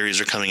these theories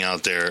are coming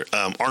out there.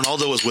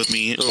 Arnaldo was with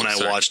me when I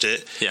watched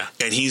it. Yeah.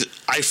 And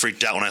I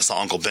freaked out when I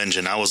saw Uncle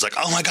Benjen. I was like,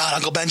 oh my God,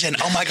 Uncle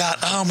Benjen. Oh my God.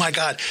 Oh my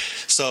God.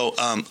 So,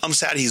 I'm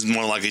sad he's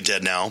more likely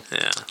dead now.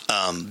 Yeah.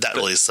 That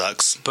really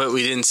sucks. But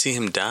we didn't see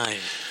him die.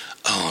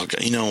 Oh,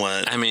 God. You know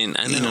what? I mean,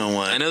 I know. You know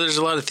what? I know there's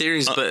a lot of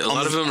theories, but a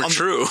lot of them are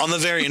true. On the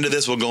very end of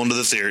this, we'll go into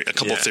a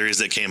couple of theories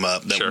that came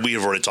up that we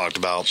have already talked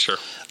about. Sure.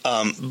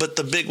 But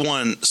the big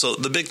one, so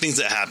the big things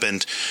that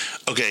happened,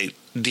 okay,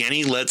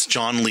 Dany lets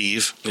Jon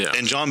leave,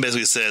 and Jon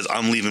basically says,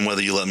 I'm leaving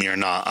whether you let me or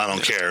not. I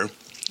don't care.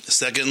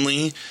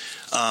 Secondly,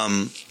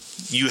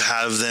 you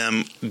have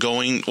them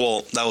going,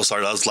 well, that was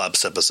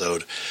last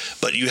episode,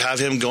 but you have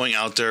him going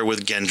out there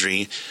with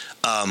Gendry.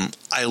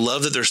 I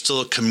love that there's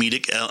still a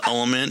comedic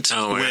element.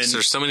 Oh, my gosh,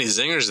 there's so many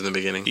zingers in the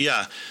beginning.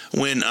 Yeah.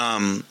 When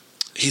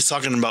he's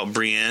talking about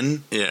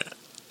Brienne. Yeah.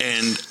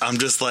 And I'm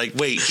just like,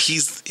 wait,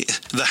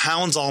 the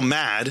Hound's all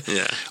mad.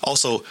 Yeah.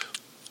 Also,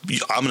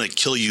 I'm going to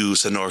kill you,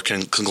 Senor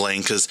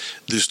Clegane, because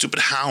the stupid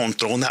Hound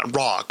throwing that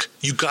rock.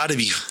 You got to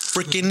be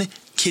freaking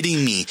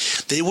kidding me.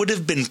 They would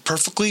have been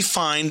perfectly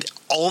fine.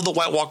 All of the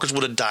White Walkers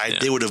would have died.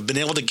 They would have been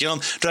able to get on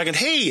Dragon.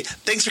 Hey,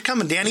 thanks for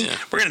coming, Dany. Yeah.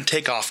 We're going to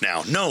take off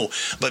now. No,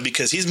 but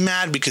because he's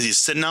mad because he's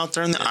sitting out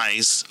there in the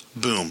ice,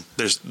 boom,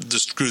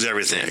 just screws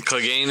everything. Yeah,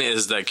 Clegane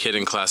is that kid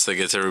in class that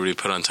gets everybody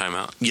put on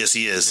timeout. Yes,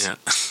 he is. Yeah.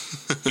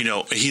 You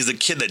know, he's the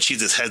kid that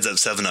cheats his heads up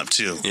 7-Up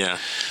too. Yeah,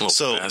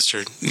 little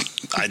bastard.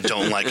 I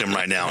don't like him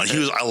right now, and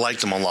I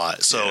liked him a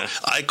lot. So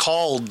I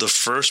called the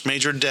first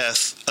major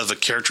death of a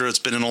character that's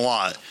been in a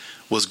lot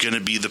was going to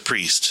be the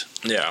priest.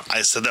 Yeah,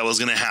 I said that was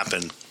going to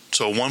happen.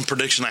 So one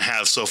prediction I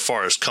have so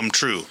far has come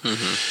true.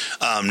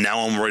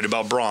 Now I'm worried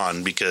about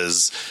Bronn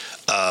because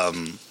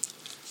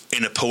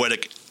in a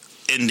poetic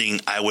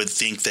ending, I would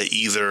think that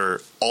either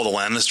all the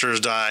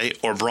Lannisters die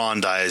or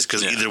Bronn dies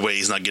because either way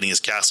he's not getting his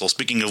castle.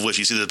 Speaking of which,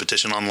 you see the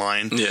petition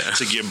online to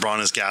get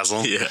Bronn his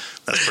castle. Yeah,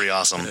 that's pretty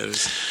awesome.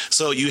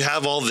 So you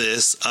have all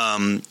this.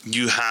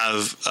 You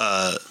have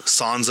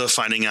Sansa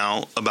finding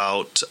out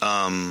about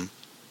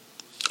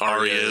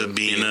Arya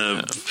being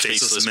a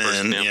faceless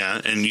man,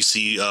 and you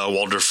see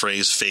Walder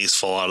Frey's face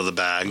fall out of the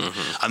bag.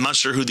 I'm not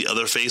sure who the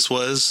other face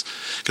was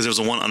because there was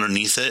one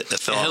underneath it that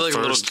fell out. It had like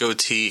first. A little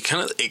goatee.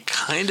 It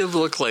kind of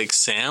looked like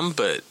Sam,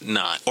 but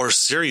not. Or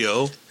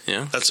Syrio.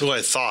 Yeah, that's who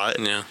I thought.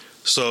 Yeah.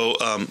 So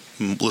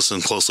listen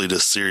closely to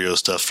Syrio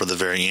stuff for the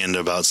very end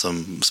about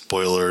some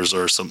spoilers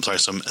or some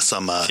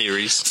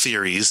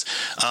theories.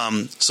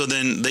 So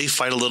then they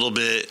fight a little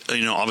bit.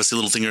 You know,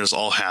 obviously Littlefinger's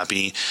all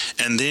happy,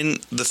 and then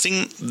the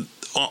thing.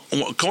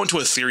 Going to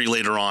a theory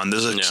later on,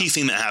 there's a key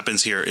thing that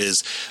happens here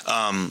is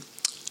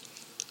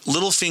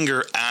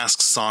Littlefinger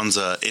asks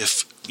Sansa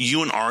if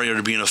you and Arya are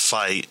to be in a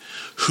fight,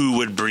 who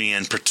would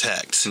Brienne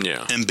protect?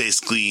 Yeah. And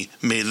basically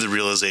made the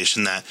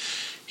realization that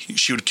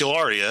she would kill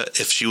Arya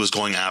if she was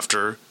going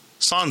after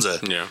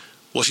Sansa. Yeah.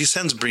 Well, she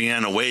sends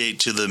Brienne away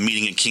to the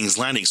meeting at King's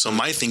Landing. So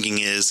my thinking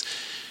is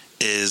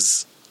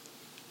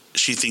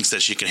she thinks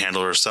that she can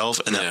handle herself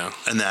and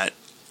that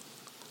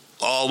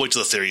I'll wait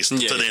till the theories to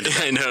the end of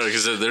it. I know,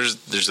 because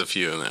there's a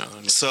few in there.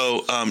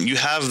 So you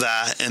have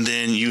that, and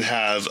then you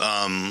have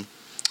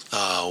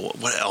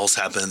what else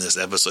happened in this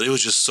episode? It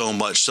was just so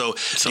much. So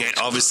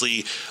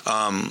obviously,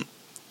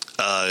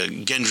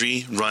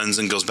 Gendry runs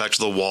and goes back to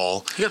the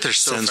wall. He got there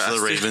so fast. Sends for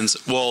the ravens.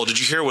 Well, did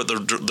you hear what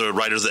the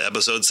writers of the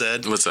episode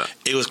said? What's that?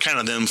 It was kind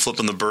of them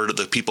flipping the bird at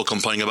the people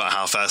complaining about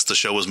how fast the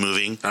show was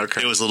moving.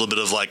 Okay. It was a little bit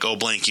of like, oh,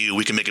 blank you,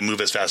 we can make it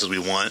move as fast as we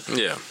want.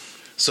 Yeah.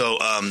 So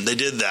they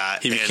did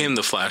that. He became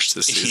the Flash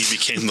this season. He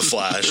became the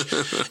Flash.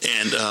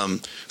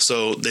 And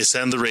so they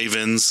send the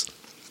Ravens,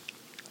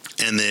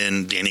 and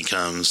then Danny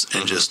comes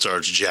and just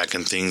starts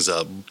jacking things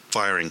up,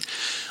 firing.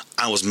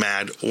 I was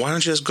mad. Why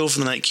don't you just go for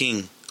the Night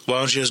King? Why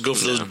don't you just go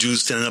for those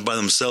dudes standing up by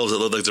themselves that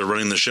look like they're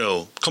running the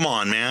show? Come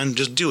on, man.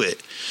 Just do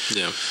it.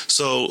 Yeah.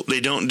 So they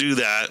don't do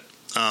that.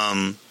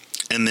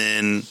 And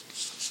then,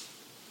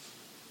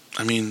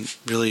 I mean,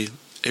 really,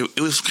 it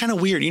was kind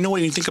of weird. You know,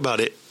 when you think about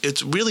it,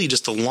 it's really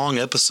just a long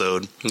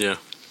episode. Yeah.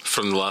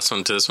 From the last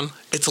one to this one?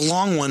 It's a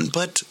long one,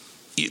 but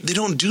they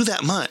don't do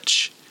that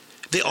much.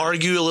 They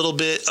argue a little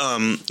bit.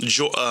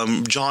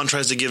 John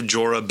tries to give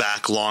Jorah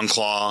back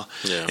Longclaw.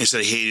 Yeah. And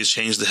said, hey, he just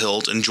changed the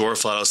hilt. And Jorah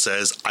flat out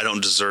says, I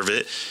don't deserve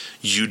it.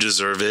 You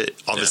deserve it.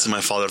 Obviously,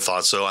 my father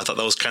thought so. I thought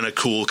that was kind of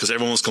cool because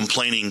everyone was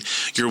complaining.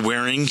 You're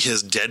wearing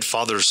his dead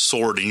father's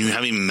sword and you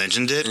haven't even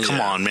mentioned it?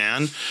 Come on,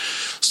 man.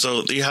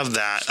 So you have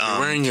that. You're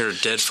wearing your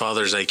dead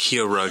father's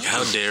IKEA rug.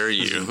 How dare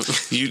you?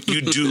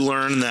 You do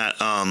learn that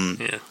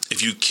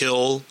if you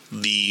kill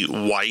the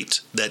white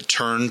that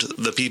turned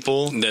the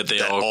people, that they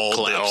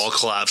all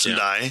collapse and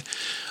die.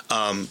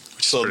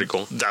 So pretty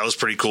cool. That was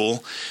pretty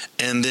cool.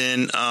 And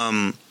then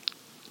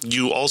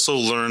you also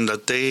learn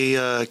that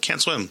they can't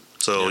swim.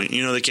 So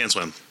you know they can't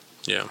swim.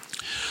 Yeah.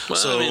 Well,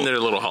 so, I mean, they're a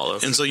little hollow.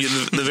 And so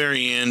the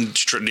very end,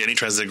 Danny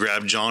tries to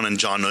grab Jon, and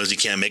Jon knows he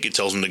can't make it,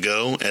 tells him to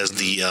go, as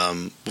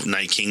the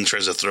Night King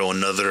tries to throw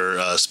another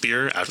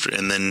spear after,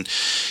 and then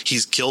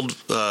he's killed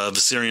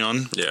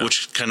Viserion,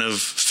 which kind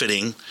of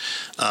fitting.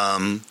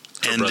 Then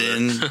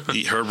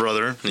her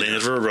brother, the name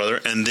of her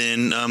brother, and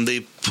then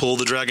they pull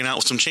the dragon out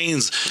with some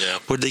chains. Yeah.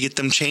 Where'd they get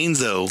them chains,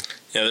 though?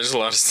 Yeah, there's a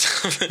lot of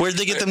stuff. Where'd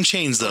they get them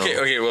chains, though?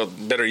 Okay, well,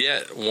 better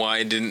yet,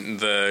 why didn't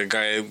the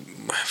guy,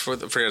 I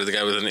forget the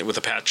guy with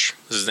the patch,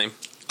 was his name?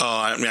 Oh,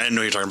 I know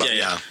what you're talking about,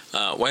 yeah.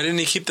 Why didn't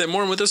he keep that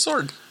more with his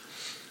sword?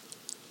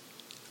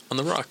 On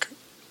the rock.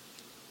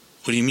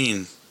 What do you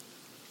mean?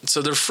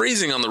 So they're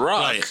freezing on the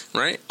rock,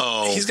 right?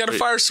 Oh. He's got a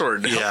fire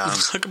sword. Yeah.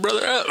 Hook a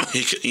brother up.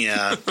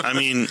 I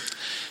mean...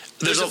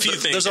 There's a few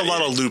things. There's a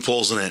lot of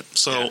loopholes in it.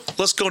 So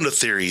let's go into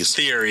theories.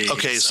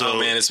 Okay, so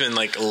man, it's been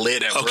like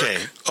lit at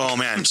work. Oh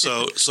man,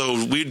 so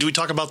do we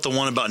talk about the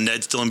one about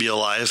Ned still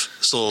alive?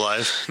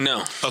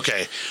 No.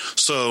 Okay,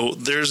 so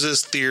there's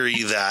this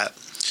theory that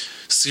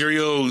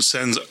Syrio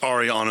sends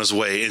Arya on his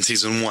way in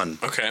season 1.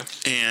 Okay,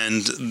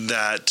 and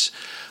that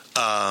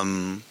I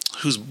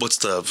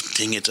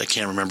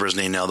can't remember his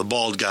name now. The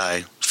bald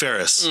guy,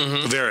 Varys.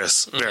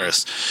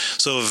 Varys.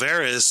 So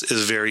Varys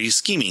is very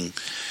scheming.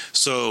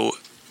 So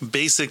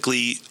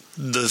basically,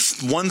 the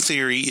one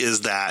theory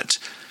is that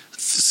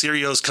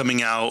Syrio's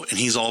coming out and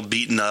he's all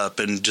beaten up,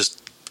 and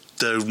just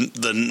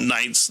the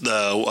knights,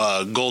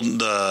 the Golden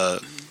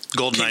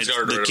Knights,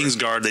 the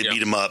Kingsguard, they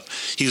beat him up.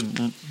 He's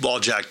all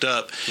jacked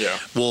up. Yeah.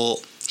 Well,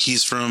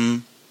 he's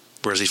from.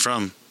 Where's he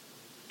from?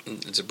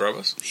 Is it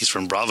Bravos? He's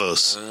from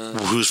Bravos.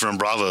 Who's from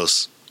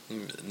Bravos?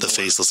 The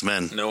faceless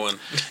men. No one.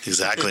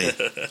 Exactly.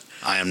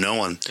 I am no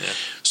one. Yeah.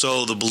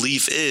 So the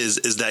belief is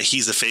that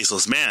he's a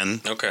faceless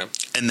man. Okay.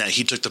 And that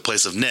he took the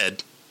place of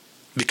Ned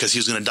because he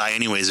was going to die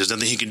anyways. There's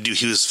nothing he could do.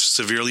 He was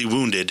severely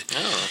wounded.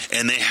 Oh.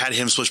 And they had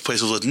him switch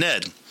places with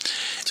Ned.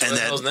 So where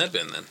the hell's Ned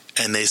been then?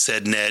 And they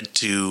said Ned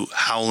to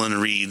Howland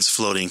Reed's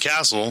floating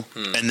castle,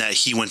 and that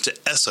he went to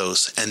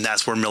Essos, and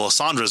that's where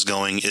Melisandre's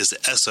going, is to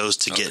Essos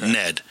to get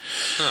Ned.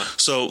 Huh.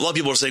 So a lot of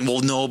people are saying, well,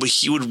 no, but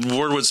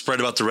word would spread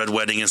about the Red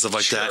Wedding and stuff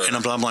like that. And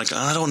I'm like,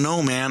 I don't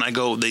know, man.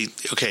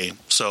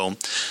 So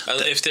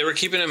if they were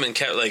keeping him in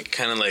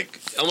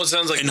almost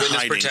sounds like witness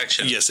hiding.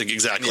 Protection. Yes,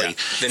 exactly. Yeah.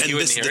 Then he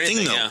wouldn't hear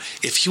anything, though.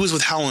 If he was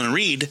with Howland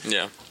Reed,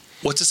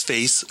 what's his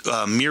face?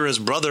 Mira's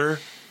brother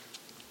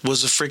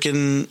was a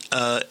freaking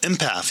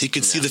empath. He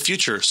could see the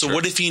future. So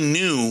what if he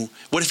knew?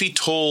 What if he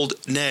told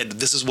Ned,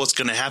 "This is what's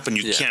going to happen.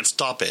 You can't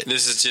stop it.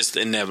 This is just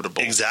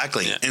inevitable."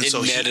 Exactly. Yeah. And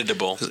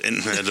inevitable.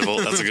 Inevitable.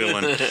 That's a good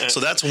one. So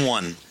that's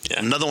one. Yeah.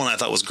 Another one I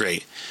thought was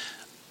great.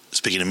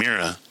 Speaking of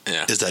Mira,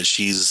 is that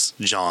she's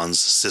Jon's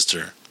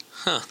sister.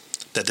 Huh.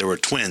 That there were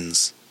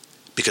twins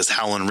because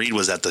Howland Reed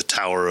was at the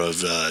Tower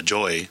of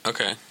Joy.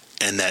 Okay.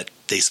 And that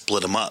they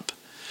split him up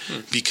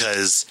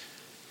because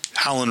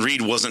Howland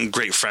Reed wasn't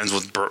great friends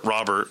with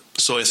Robert.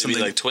 So it's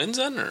something like twins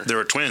then, or they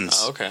were twins.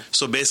 Oh, okay.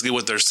 So basically,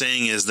 what they're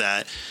saying is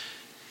that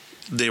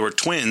they were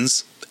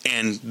twins,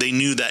 and they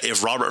knew that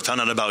if Robert found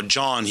out about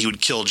Jon, he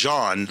would kill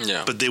Jon.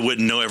 Yeah. But they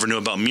wouldn't ever know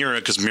about Mira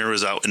because Mira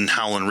was out in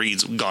Howland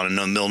Reed's gone in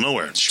the middle of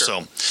nowhere. Sure. So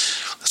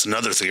that's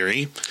another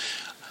theory.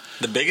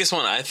 The biggest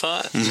one I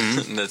thought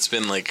that's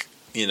been like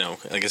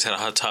I said, a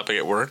hot topic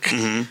at work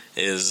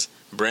is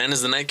Bran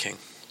is the Night King.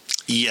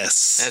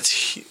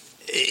 Yes.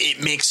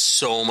 It makes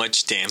so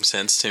much damn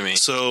sense to me.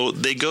 So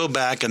they go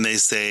back and they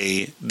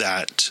say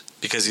that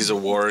because he's a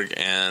warg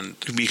and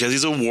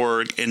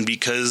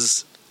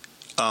because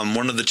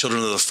one of the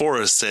children of the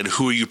forest said,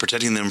 "Who are you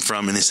protecting them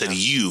from?" And they said,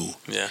 "You."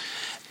 Yeah.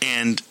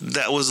 And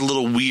that was a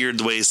little weird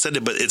the way he said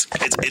it, but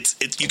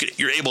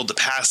you're able to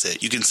pass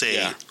it. You can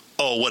say,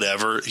 "Oh,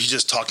 whatever. He's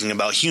just talking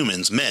about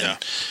humans, men." Yeah.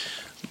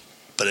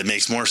 But it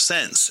makes more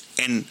sense.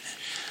 And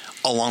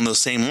along those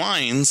same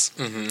lines,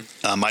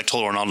 I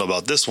told Ronaldo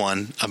about this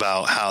one,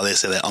 about how they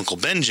say that Uncle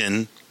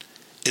Benjen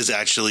is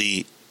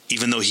actually,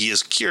 even though he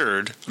is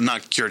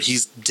not cured,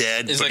 he's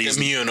dead. He's like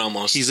immune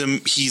almost.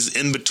 He's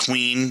in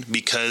between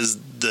because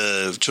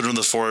the Children of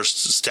the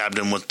Forest stabbed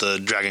him with the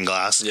dragon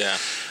glass. Yeah.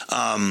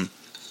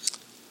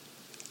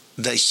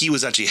 That he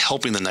was actually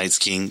helping the Night's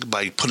King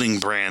by putting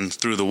Bran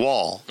through the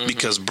wall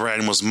because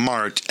Bran was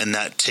marked, and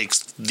that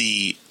takes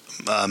the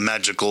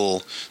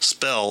magical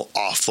spell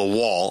off the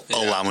wall,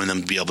 allowing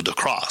them to be able to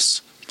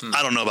cross.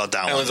 I don't know about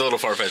that one. That one's a little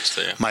far-fetched,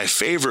 yeah. My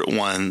favorite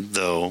one,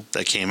 though,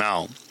 that came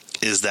out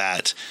is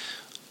that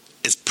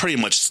it's pretty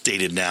much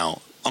stated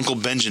now. Uncle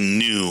Benjen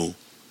knew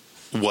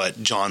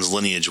what Jon's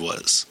lineage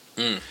was.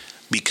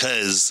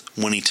 Because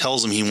when he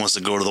tells him he wants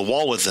to go to the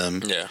wall with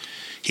him,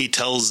 he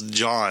tells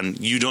Jon,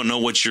 you don't know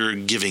what you're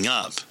giving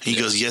up. He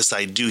goes, yes,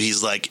 I do.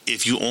 He's like,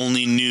 if you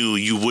only knew,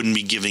 you wouldn't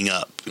be giving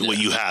up what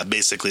you have,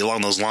 basically,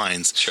 along those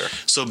lines. Sure.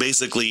 So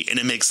basically, and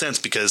it makes sense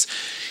because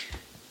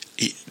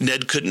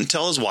Ned couldn't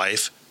tell his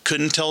wife,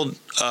 couldn't tell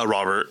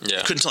Robert,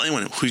 couldn't tell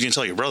anyone. Who are you going to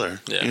tell? Your brother.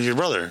 Yeah. Your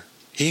brother.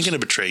 He ain't going to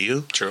betray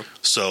you. True.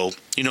 So,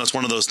 it's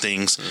one of those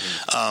things.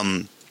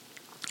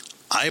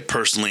 I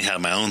personally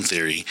have my own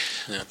theory.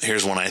 Yeah.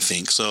 Here's one I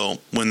think. So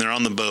when they're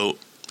on the boat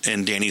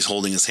and Dany's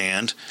holding his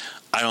hand,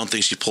 I don't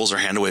think she pulls her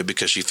hand away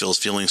because she feels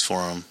feelings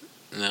for him.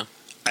 No.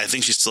 I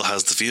think she still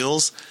has the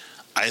feels.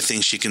 I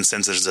think she can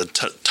sense there's a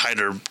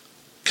tighter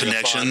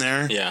connection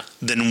there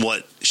than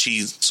what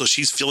so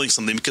she's feeling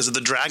something because if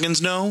the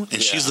dragons know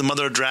and she's the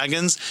mother of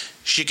dragons,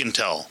 she can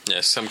tell. Yeah,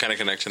 some kind of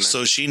connection there.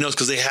 So she knows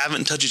because they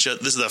haven't touched each other.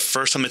 This is the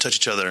first time they touch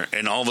each other,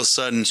 and all of a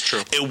sudden,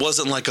 it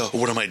wasn't like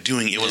what am I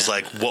doing? It was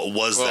like, what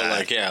was that?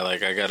 I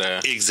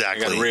gotta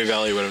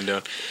reevaluate what I'm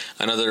doing.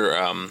 Another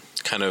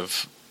kind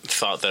of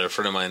thought that a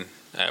friend of mine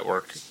at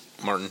work,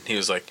 Martin, he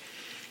was like,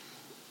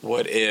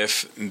 what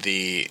if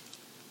the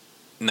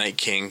Night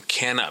King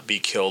cannot be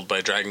killed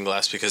by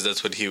dragonglass because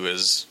that's what he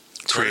was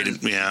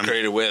created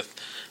with,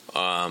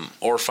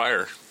 or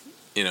fire.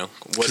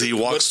 Because he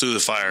walks through the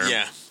fire.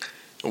 Yeah.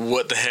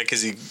 What the heck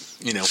is he,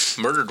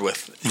 murdered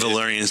with?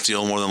 Valyrian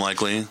steel, more than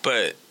likely.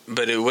 But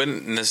it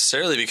wouldn't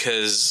necessarily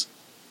because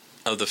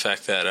of the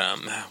fact that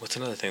what's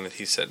another thing that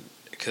he said?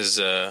 Because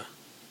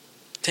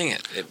dang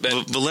it,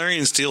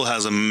 Valyrian steel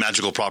has a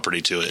magical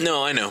property to it.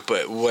 No, I know,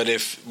 but what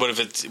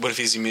if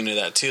he's immune to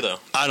that too, though?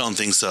 I don't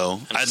think so.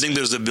 I think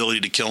there's the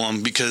ability to kill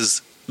him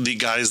because the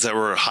guys that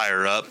were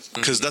higher up,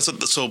 because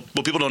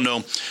what people don't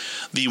know,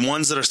 the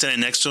ones that are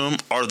standing next to him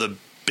are the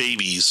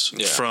babies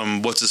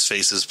from what's his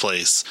face's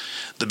place.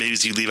 The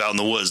babies you leave out in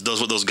the woods.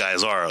 Those what those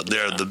guys are.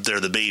 They're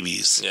the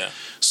babies. Yeah.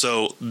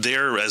 So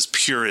they're as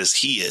pure as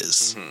he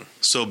is.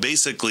 So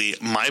basically,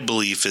 my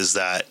belief is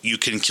that you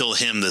can kill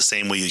him the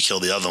same way you kill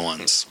the other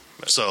ones.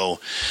 So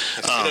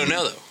we don't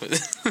know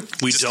though.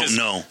 We don't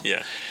know.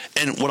 Yeah.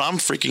 And what I'm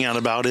freaking out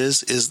about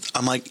is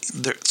I'm like,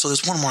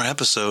 there's one more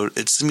episode.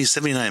 It's gonna be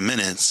 79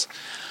 minutes.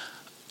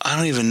 I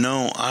don't even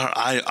know.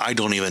 I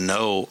don't even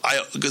know.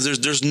 Because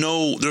there's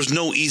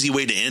no easy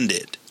way to end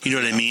it. You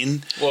know what I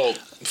mean? Well,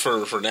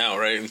 for now,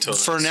 right? Until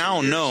for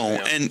now, no.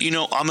 Yeah. And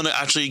I'm gonna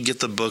actually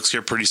get the books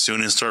here pretty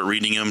soon and start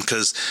reading them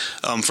because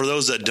for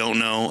those that don't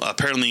know,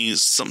 apparently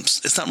it's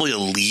not really a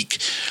leak.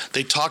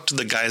 They talked to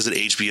the guys at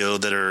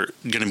HBO that are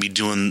gonna be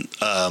doing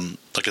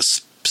like a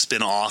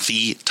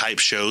spin-off-y type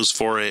shows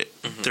for it.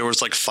 There was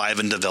like 5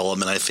 in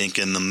development, I think,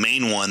 and the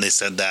main one they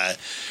said that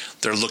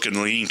they're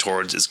leaning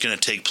towards is going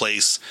to take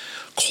place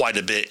quite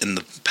a bit in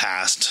the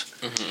past,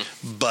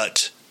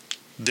 but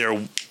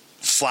their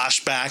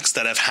flashbacks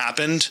that have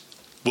happened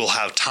will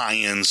have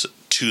tie-ins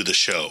to the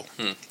show.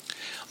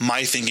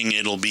 My thinking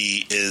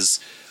is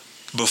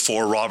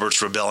before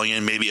Robert's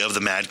rebellion, maybe of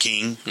the Mad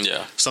King,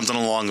 something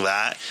along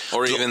that,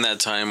 or even that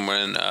time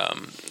when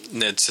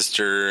Ned's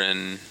sister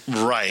and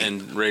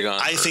Rhaegon.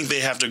 I think they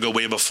have to go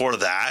way before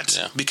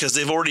that because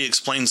they've already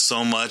explained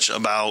so much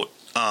about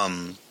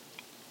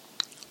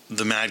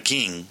the Mad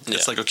King.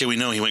 It's like, okay, we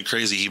know he went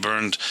crazy. He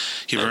burned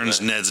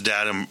Ned's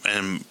dad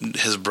and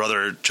his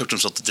brother choked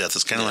himself to death.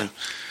 It's kind of like,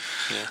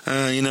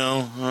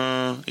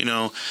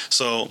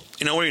 So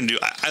what are you gonna do?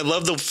 I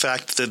love the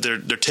fact that they're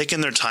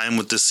taking their time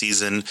with this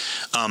season.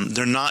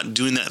 They're not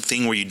doing that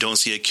thing where you don't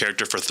see a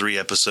character for 3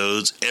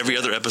 episodes. Every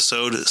other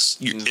episode,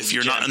 if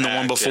you're not in the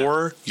one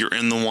before, you're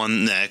in the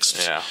one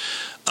next. Yeah.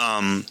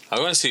 I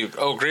want to see.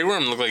 Oh, Grey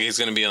Worm looked like he's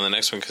going to be on the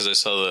next one because I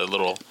saw the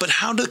little. But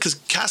because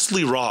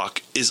Casterly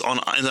Rock is on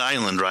the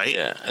island, right?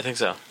 Yeah, I think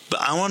so.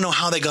 But I want to know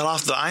how they got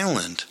off the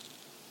island.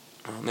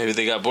 Well, maybe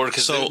they got bored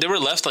because they were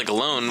left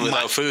alone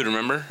without food.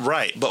 Remember?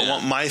 Right. But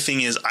what my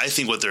thing is, I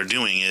think what they're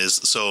doing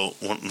is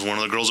one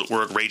of the girls at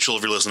work, Rachel,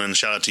 if you're listening,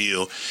 shout out to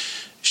you.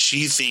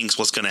 She thinks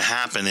what's going to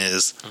happen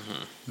is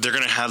they're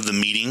going to have the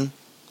meeting.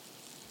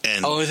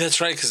 And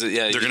that's right. Because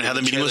they're going to have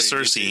the meeting with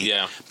Cersei.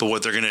 Yeah. But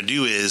what they're going to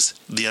do is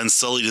the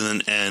Unsullied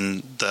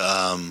and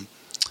the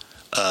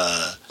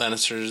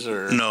Lannisters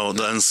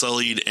the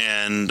Unsullied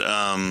and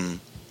her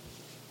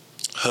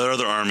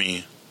other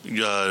army,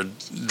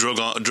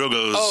 Drogo's.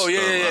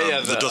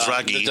 The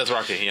Dothraki. The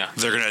Dothraki. Yeah.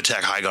 They're going to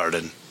attack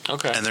Highgarden.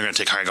 Okay. And they're going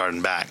to take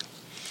Highgarden back.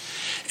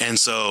 And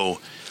so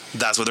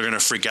that's what they're going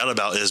to freak out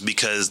about, is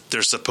because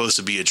there's supposed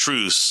to be a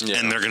truce,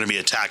 and they're going to be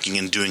attacking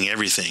and doing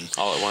everything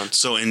all at once.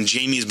 So, and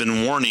Jaime's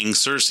been warning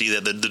Cersei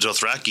that the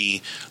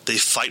Dothraki, they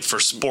fight for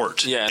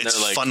sport. Yeah, and it's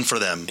they're like, fun for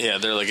them. Yeah,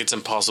 they're like, it's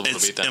impossible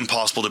to beat them.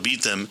 Impossible to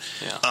beat them.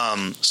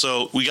 Yeah.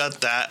 So we got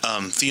that.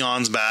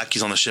 Theon's back.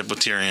 He's on the ship with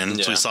Tyrion.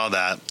 Yeah. So we saw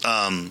that.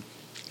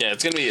 Yeah,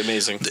 it's going to be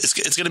amazing.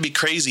 It's going to be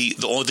crazy.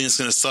 The only thing that's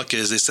going to suck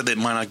is they said they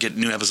might not get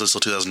new episodes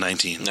till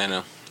 2019. I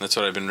know. That's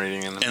what I've been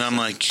reading. And I'm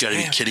like, you got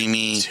to be kidding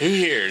me. 2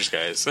 years,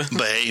 guys.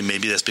 But hey,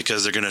 maybe that's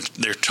because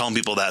they're telling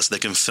people that so they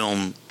can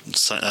film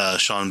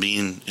Sean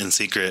Bean in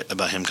secret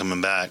about him coming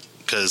back.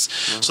 Because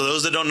so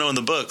those that don't know in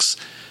the books,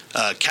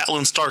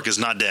 Catelyn Stark is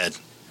not dead,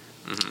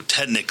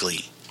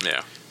 technically.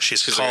 Yeah.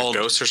 She's like called a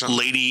ghost or something?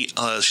 Lady.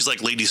 She's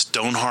like Lady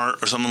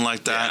Stoneheart or something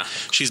like that. Yeah.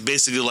 She's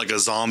basically like a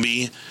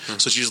zombie.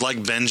 So she's like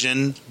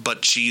Benjen,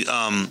 but she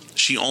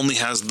only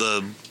has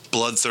the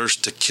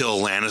bloodthirst to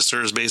kill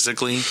Lannisters,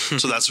 basically.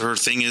 So that's her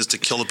thing, is to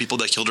kill the people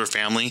that killed her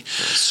family.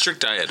 Strict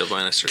diet of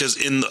Lannisters. Because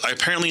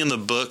apparently in the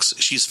books,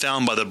 she's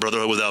found by the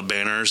Brotherhood Without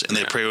Banners, and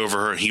they pray over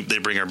her, and they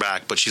bring her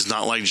back. But she's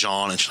not like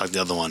Jon, and she's like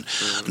the other one.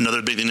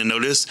 Another big thing to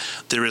notice,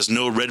 there is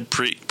no red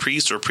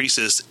priest or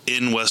priestess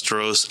in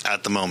Westeros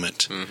at the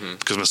moment.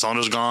 Because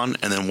Missandre's gone,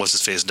 and then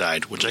What's-His-Face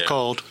died, which I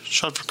called.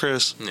 Shot for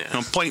Chris.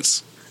 Yeah.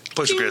 Points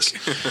for Chris.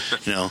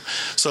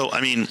 So, I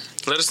mean...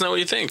 Let us know what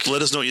you think.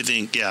 Let us know what you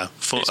think. Yeah.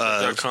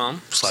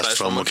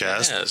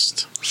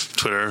 Facebook.com/FOMOcast.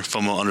 Twitter,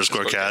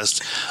 FOMO_cast,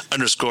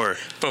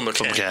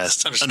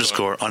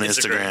 _FOMOcast, on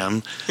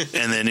Instagram.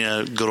 And then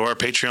go to our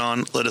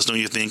Patreon. Let us know what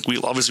you think. We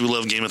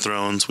love Game of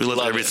Thrones. We love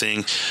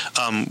everything.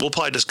 We'll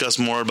probably discuss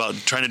more about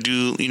trying to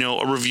do,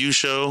 a review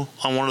show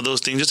on one of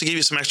those things, just to give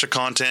you some extra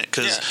content.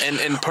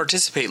 And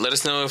participate. Let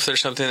us know if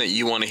there's something that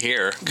you want to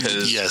hear.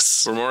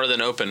 Because we're more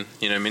than open.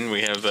 You know what I mean?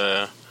 We have...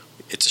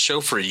 it's a show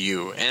for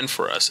you and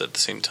for us at the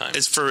same time.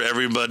 It's for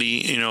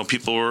everybody.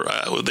 People were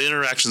the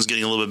interaction's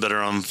getting a little bit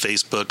better on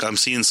Facebook. I'm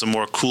seeing some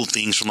more cool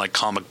things from like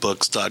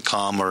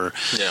comicbooks.com or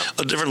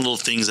different little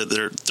things that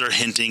they're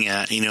hinting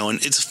at,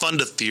 and it's fun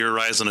to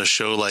theorize on a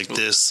show like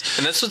this.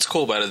 And that's what's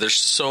cool about it. There's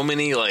so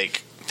many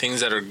like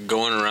things that are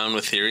going around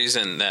with theories,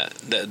 and that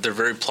they're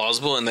very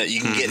plausible and that you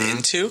can get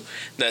into,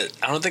 that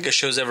I don't think a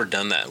show's ever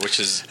done that,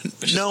 which is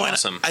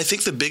awesome. I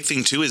think the big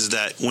thing too is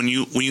that when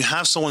you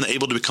have someone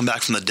able to come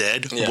back from the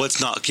dead, what's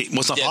not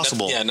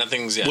possible?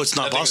 Nothing's what's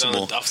not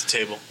possible off the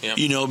table. Yeah.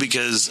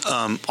 Because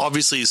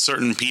obviously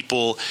certain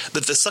people.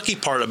 The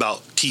sucky part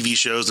about TV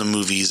shows and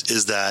movies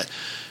is that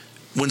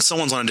when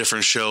someone's on a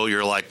different show,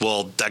 you're like,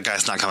 well, that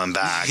guy's not coming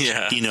back.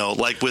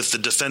 Like with the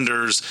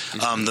Defenders,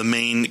 the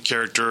main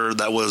character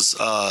that was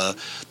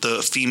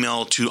the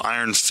female to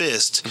Iron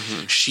Fist,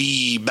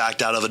 she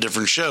backed out of a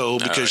different show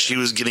because she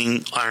was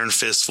getting Iron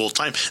Fist full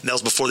time. And that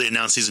was before they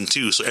announced season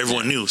 2, so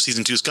everyone knew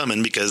season 2's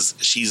coming because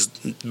she's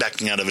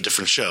backing out of a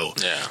different show.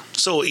 Yeah.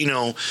 So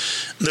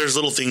there's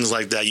little things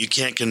like that. You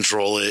can't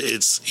control it.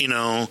 It's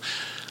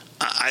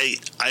I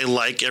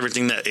like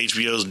everything that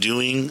HBO is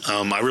doing.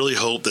 I really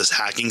hope this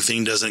hacking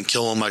thing doesn't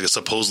kill them like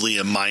supposedly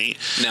it might.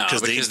 No,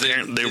 because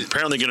they're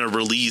apparently going to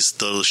release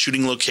the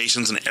shooting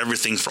locations and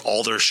everything for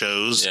all their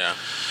shows. Yeah.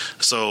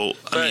 So,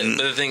 but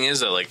the thing is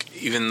that, like,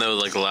 even though,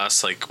 like,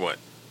 last month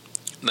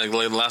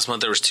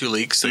there was 2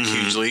 leaks, like,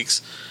 huge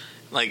leaks,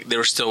 like, they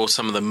were still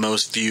some of the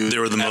most viewed. They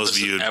were the most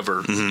viewed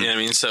ever. You know what I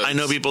mean? So I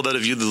know people that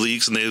have viewed the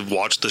leaks and they've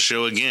watched the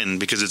show again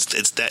because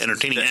it's that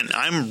entertaining. And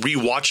I'm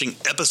rewatching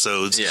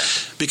episodes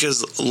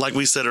because, like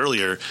we said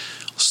earlier,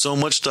 so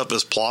much stuff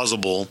is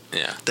plausible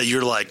that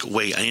you're like,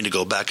 wait, I need to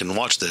go back and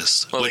watch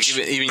this. Well, like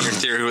even your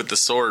theory with the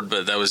sword,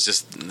 but that was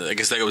just, I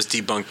guess that was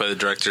debunked by the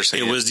director.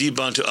 It was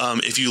debunked.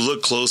 If you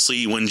look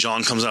closely, when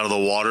Jon comes out of the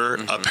water,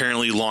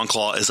 apparently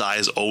Longclaw, his eye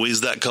is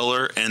always that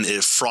color, and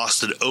it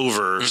frosted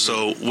over.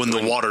 So when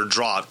the water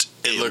dropped,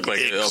 it looked like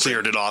it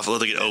cleared it off. It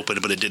looked like it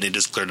opened, but it didn't. It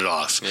just cleared it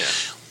off. Yeah.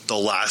 The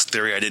last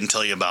theory I didn't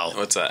tell you about.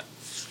 What's that?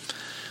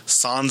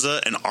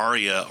 Sansa and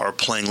Arya are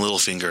playing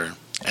Littlefinger.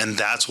 And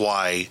that's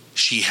why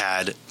she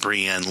had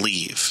Brienne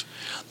leave.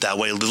 That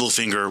way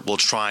Littlefinger will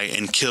try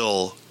and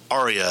kill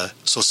Arya,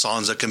 so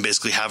Sansa can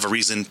basically have a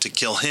reason to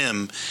kill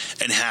him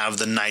and have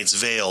the Knight's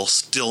Veil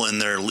still in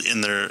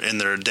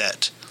their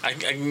debt. I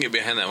can get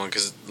behind that one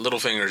because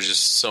Littlefinger is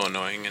just so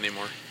annoying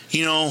anymore.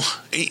 You know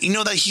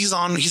that he's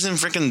in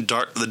freaking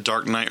The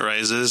Dark Knight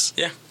Rises.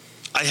 Yeah.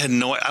 I had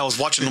I was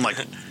watching him like.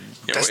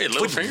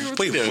 Littlefinger?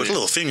 Wait,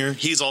 Littlefinger?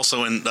 He's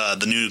also in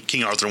the new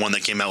King Arthur one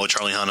that came out with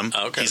Charlie Hunnam.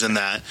 Oh, okay. He's in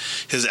that.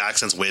 His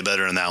accent's way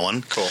better in that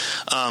one. Cool.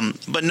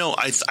 But no,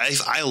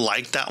 I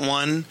like that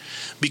one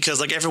because,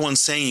 like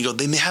everyone's saying,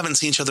 they haven't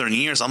seen each other in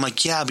years. I'm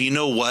like, yeah, but you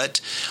know what?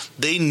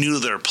 They knew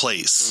their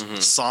place.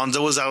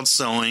 Sansa was out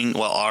sewing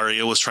while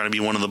Arya was trying to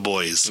be one of the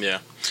boys. Yeah.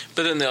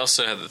 But then they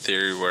also had the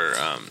theory where,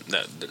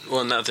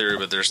 not theory,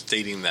 but they're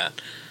stating that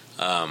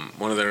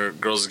one of their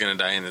girls is going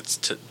to die and it's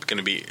going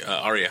to be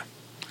Arya.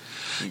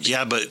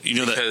 Yeah, but you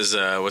know because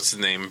what's his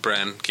name?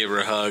 Bran gave her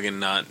a hug and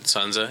not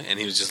Sansa, and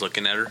he was just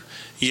looking at her.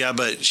 Yeah,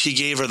 but she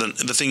gave her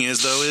the thing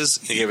is though is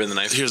he gave her the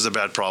knife. Here's the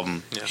bad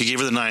problem. Yeah. He gave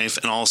her the knife,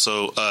 and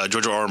also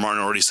George R. R.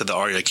 Martin already said that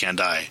Arya can't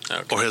die,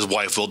 or his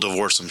wife will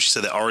divorce him. She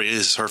said that Arya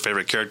is her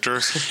favorite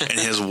character, and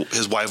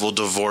his wife will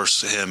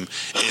divorce him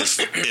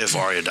if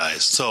Arya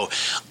dies. So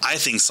I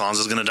think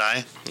Sansa's gonna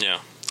die. Yeah.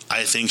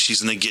 I think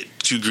she's going to get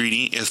too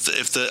greedy if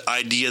the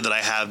idea that I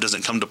have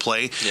doesn't come to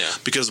play. Yeah.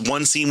 Because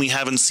one scene we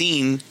haven't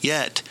seen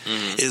yet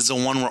is the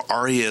one where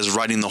Arya is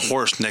riding the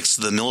horse next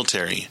to the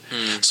military.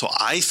 So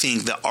I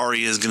think that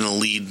Arya is going to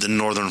lead the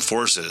northern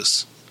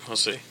forces. We'll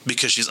see.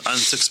 Because she's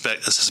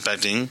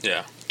unsuspecting.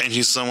 Yeah. And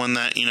she's someone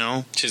that,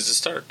 she's a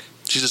Stark.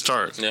 She's a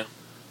Stark. Yeah.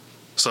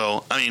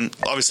 So, I mean,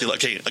 obviously,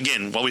 okay,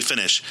 again, while we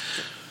finish,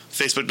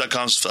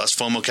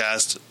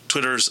 Facebook.com/FOMOcast.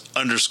 Twitter is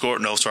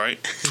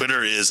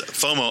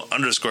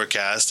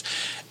FOMO_cast,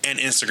 and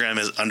Instagram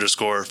is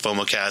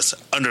 _FOMOcast_.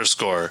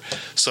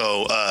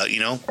 So,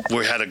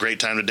 we had a great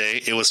time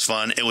today. It was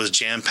fun. It was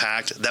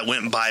jam-packed. That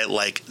went by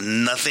like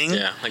nothing.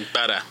 Yeah, like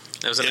bada.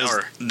 That was an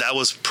hour. That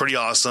was pretty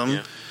awesome.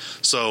 Yeah.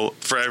 So,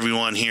 for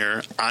everyone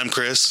here, I'm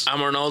Chris.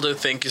 I'm Arnaldo.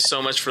 Thank you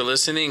so much for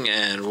listening,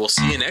 and we'll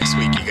see you next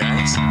week, you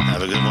guys.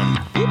 Have a good one.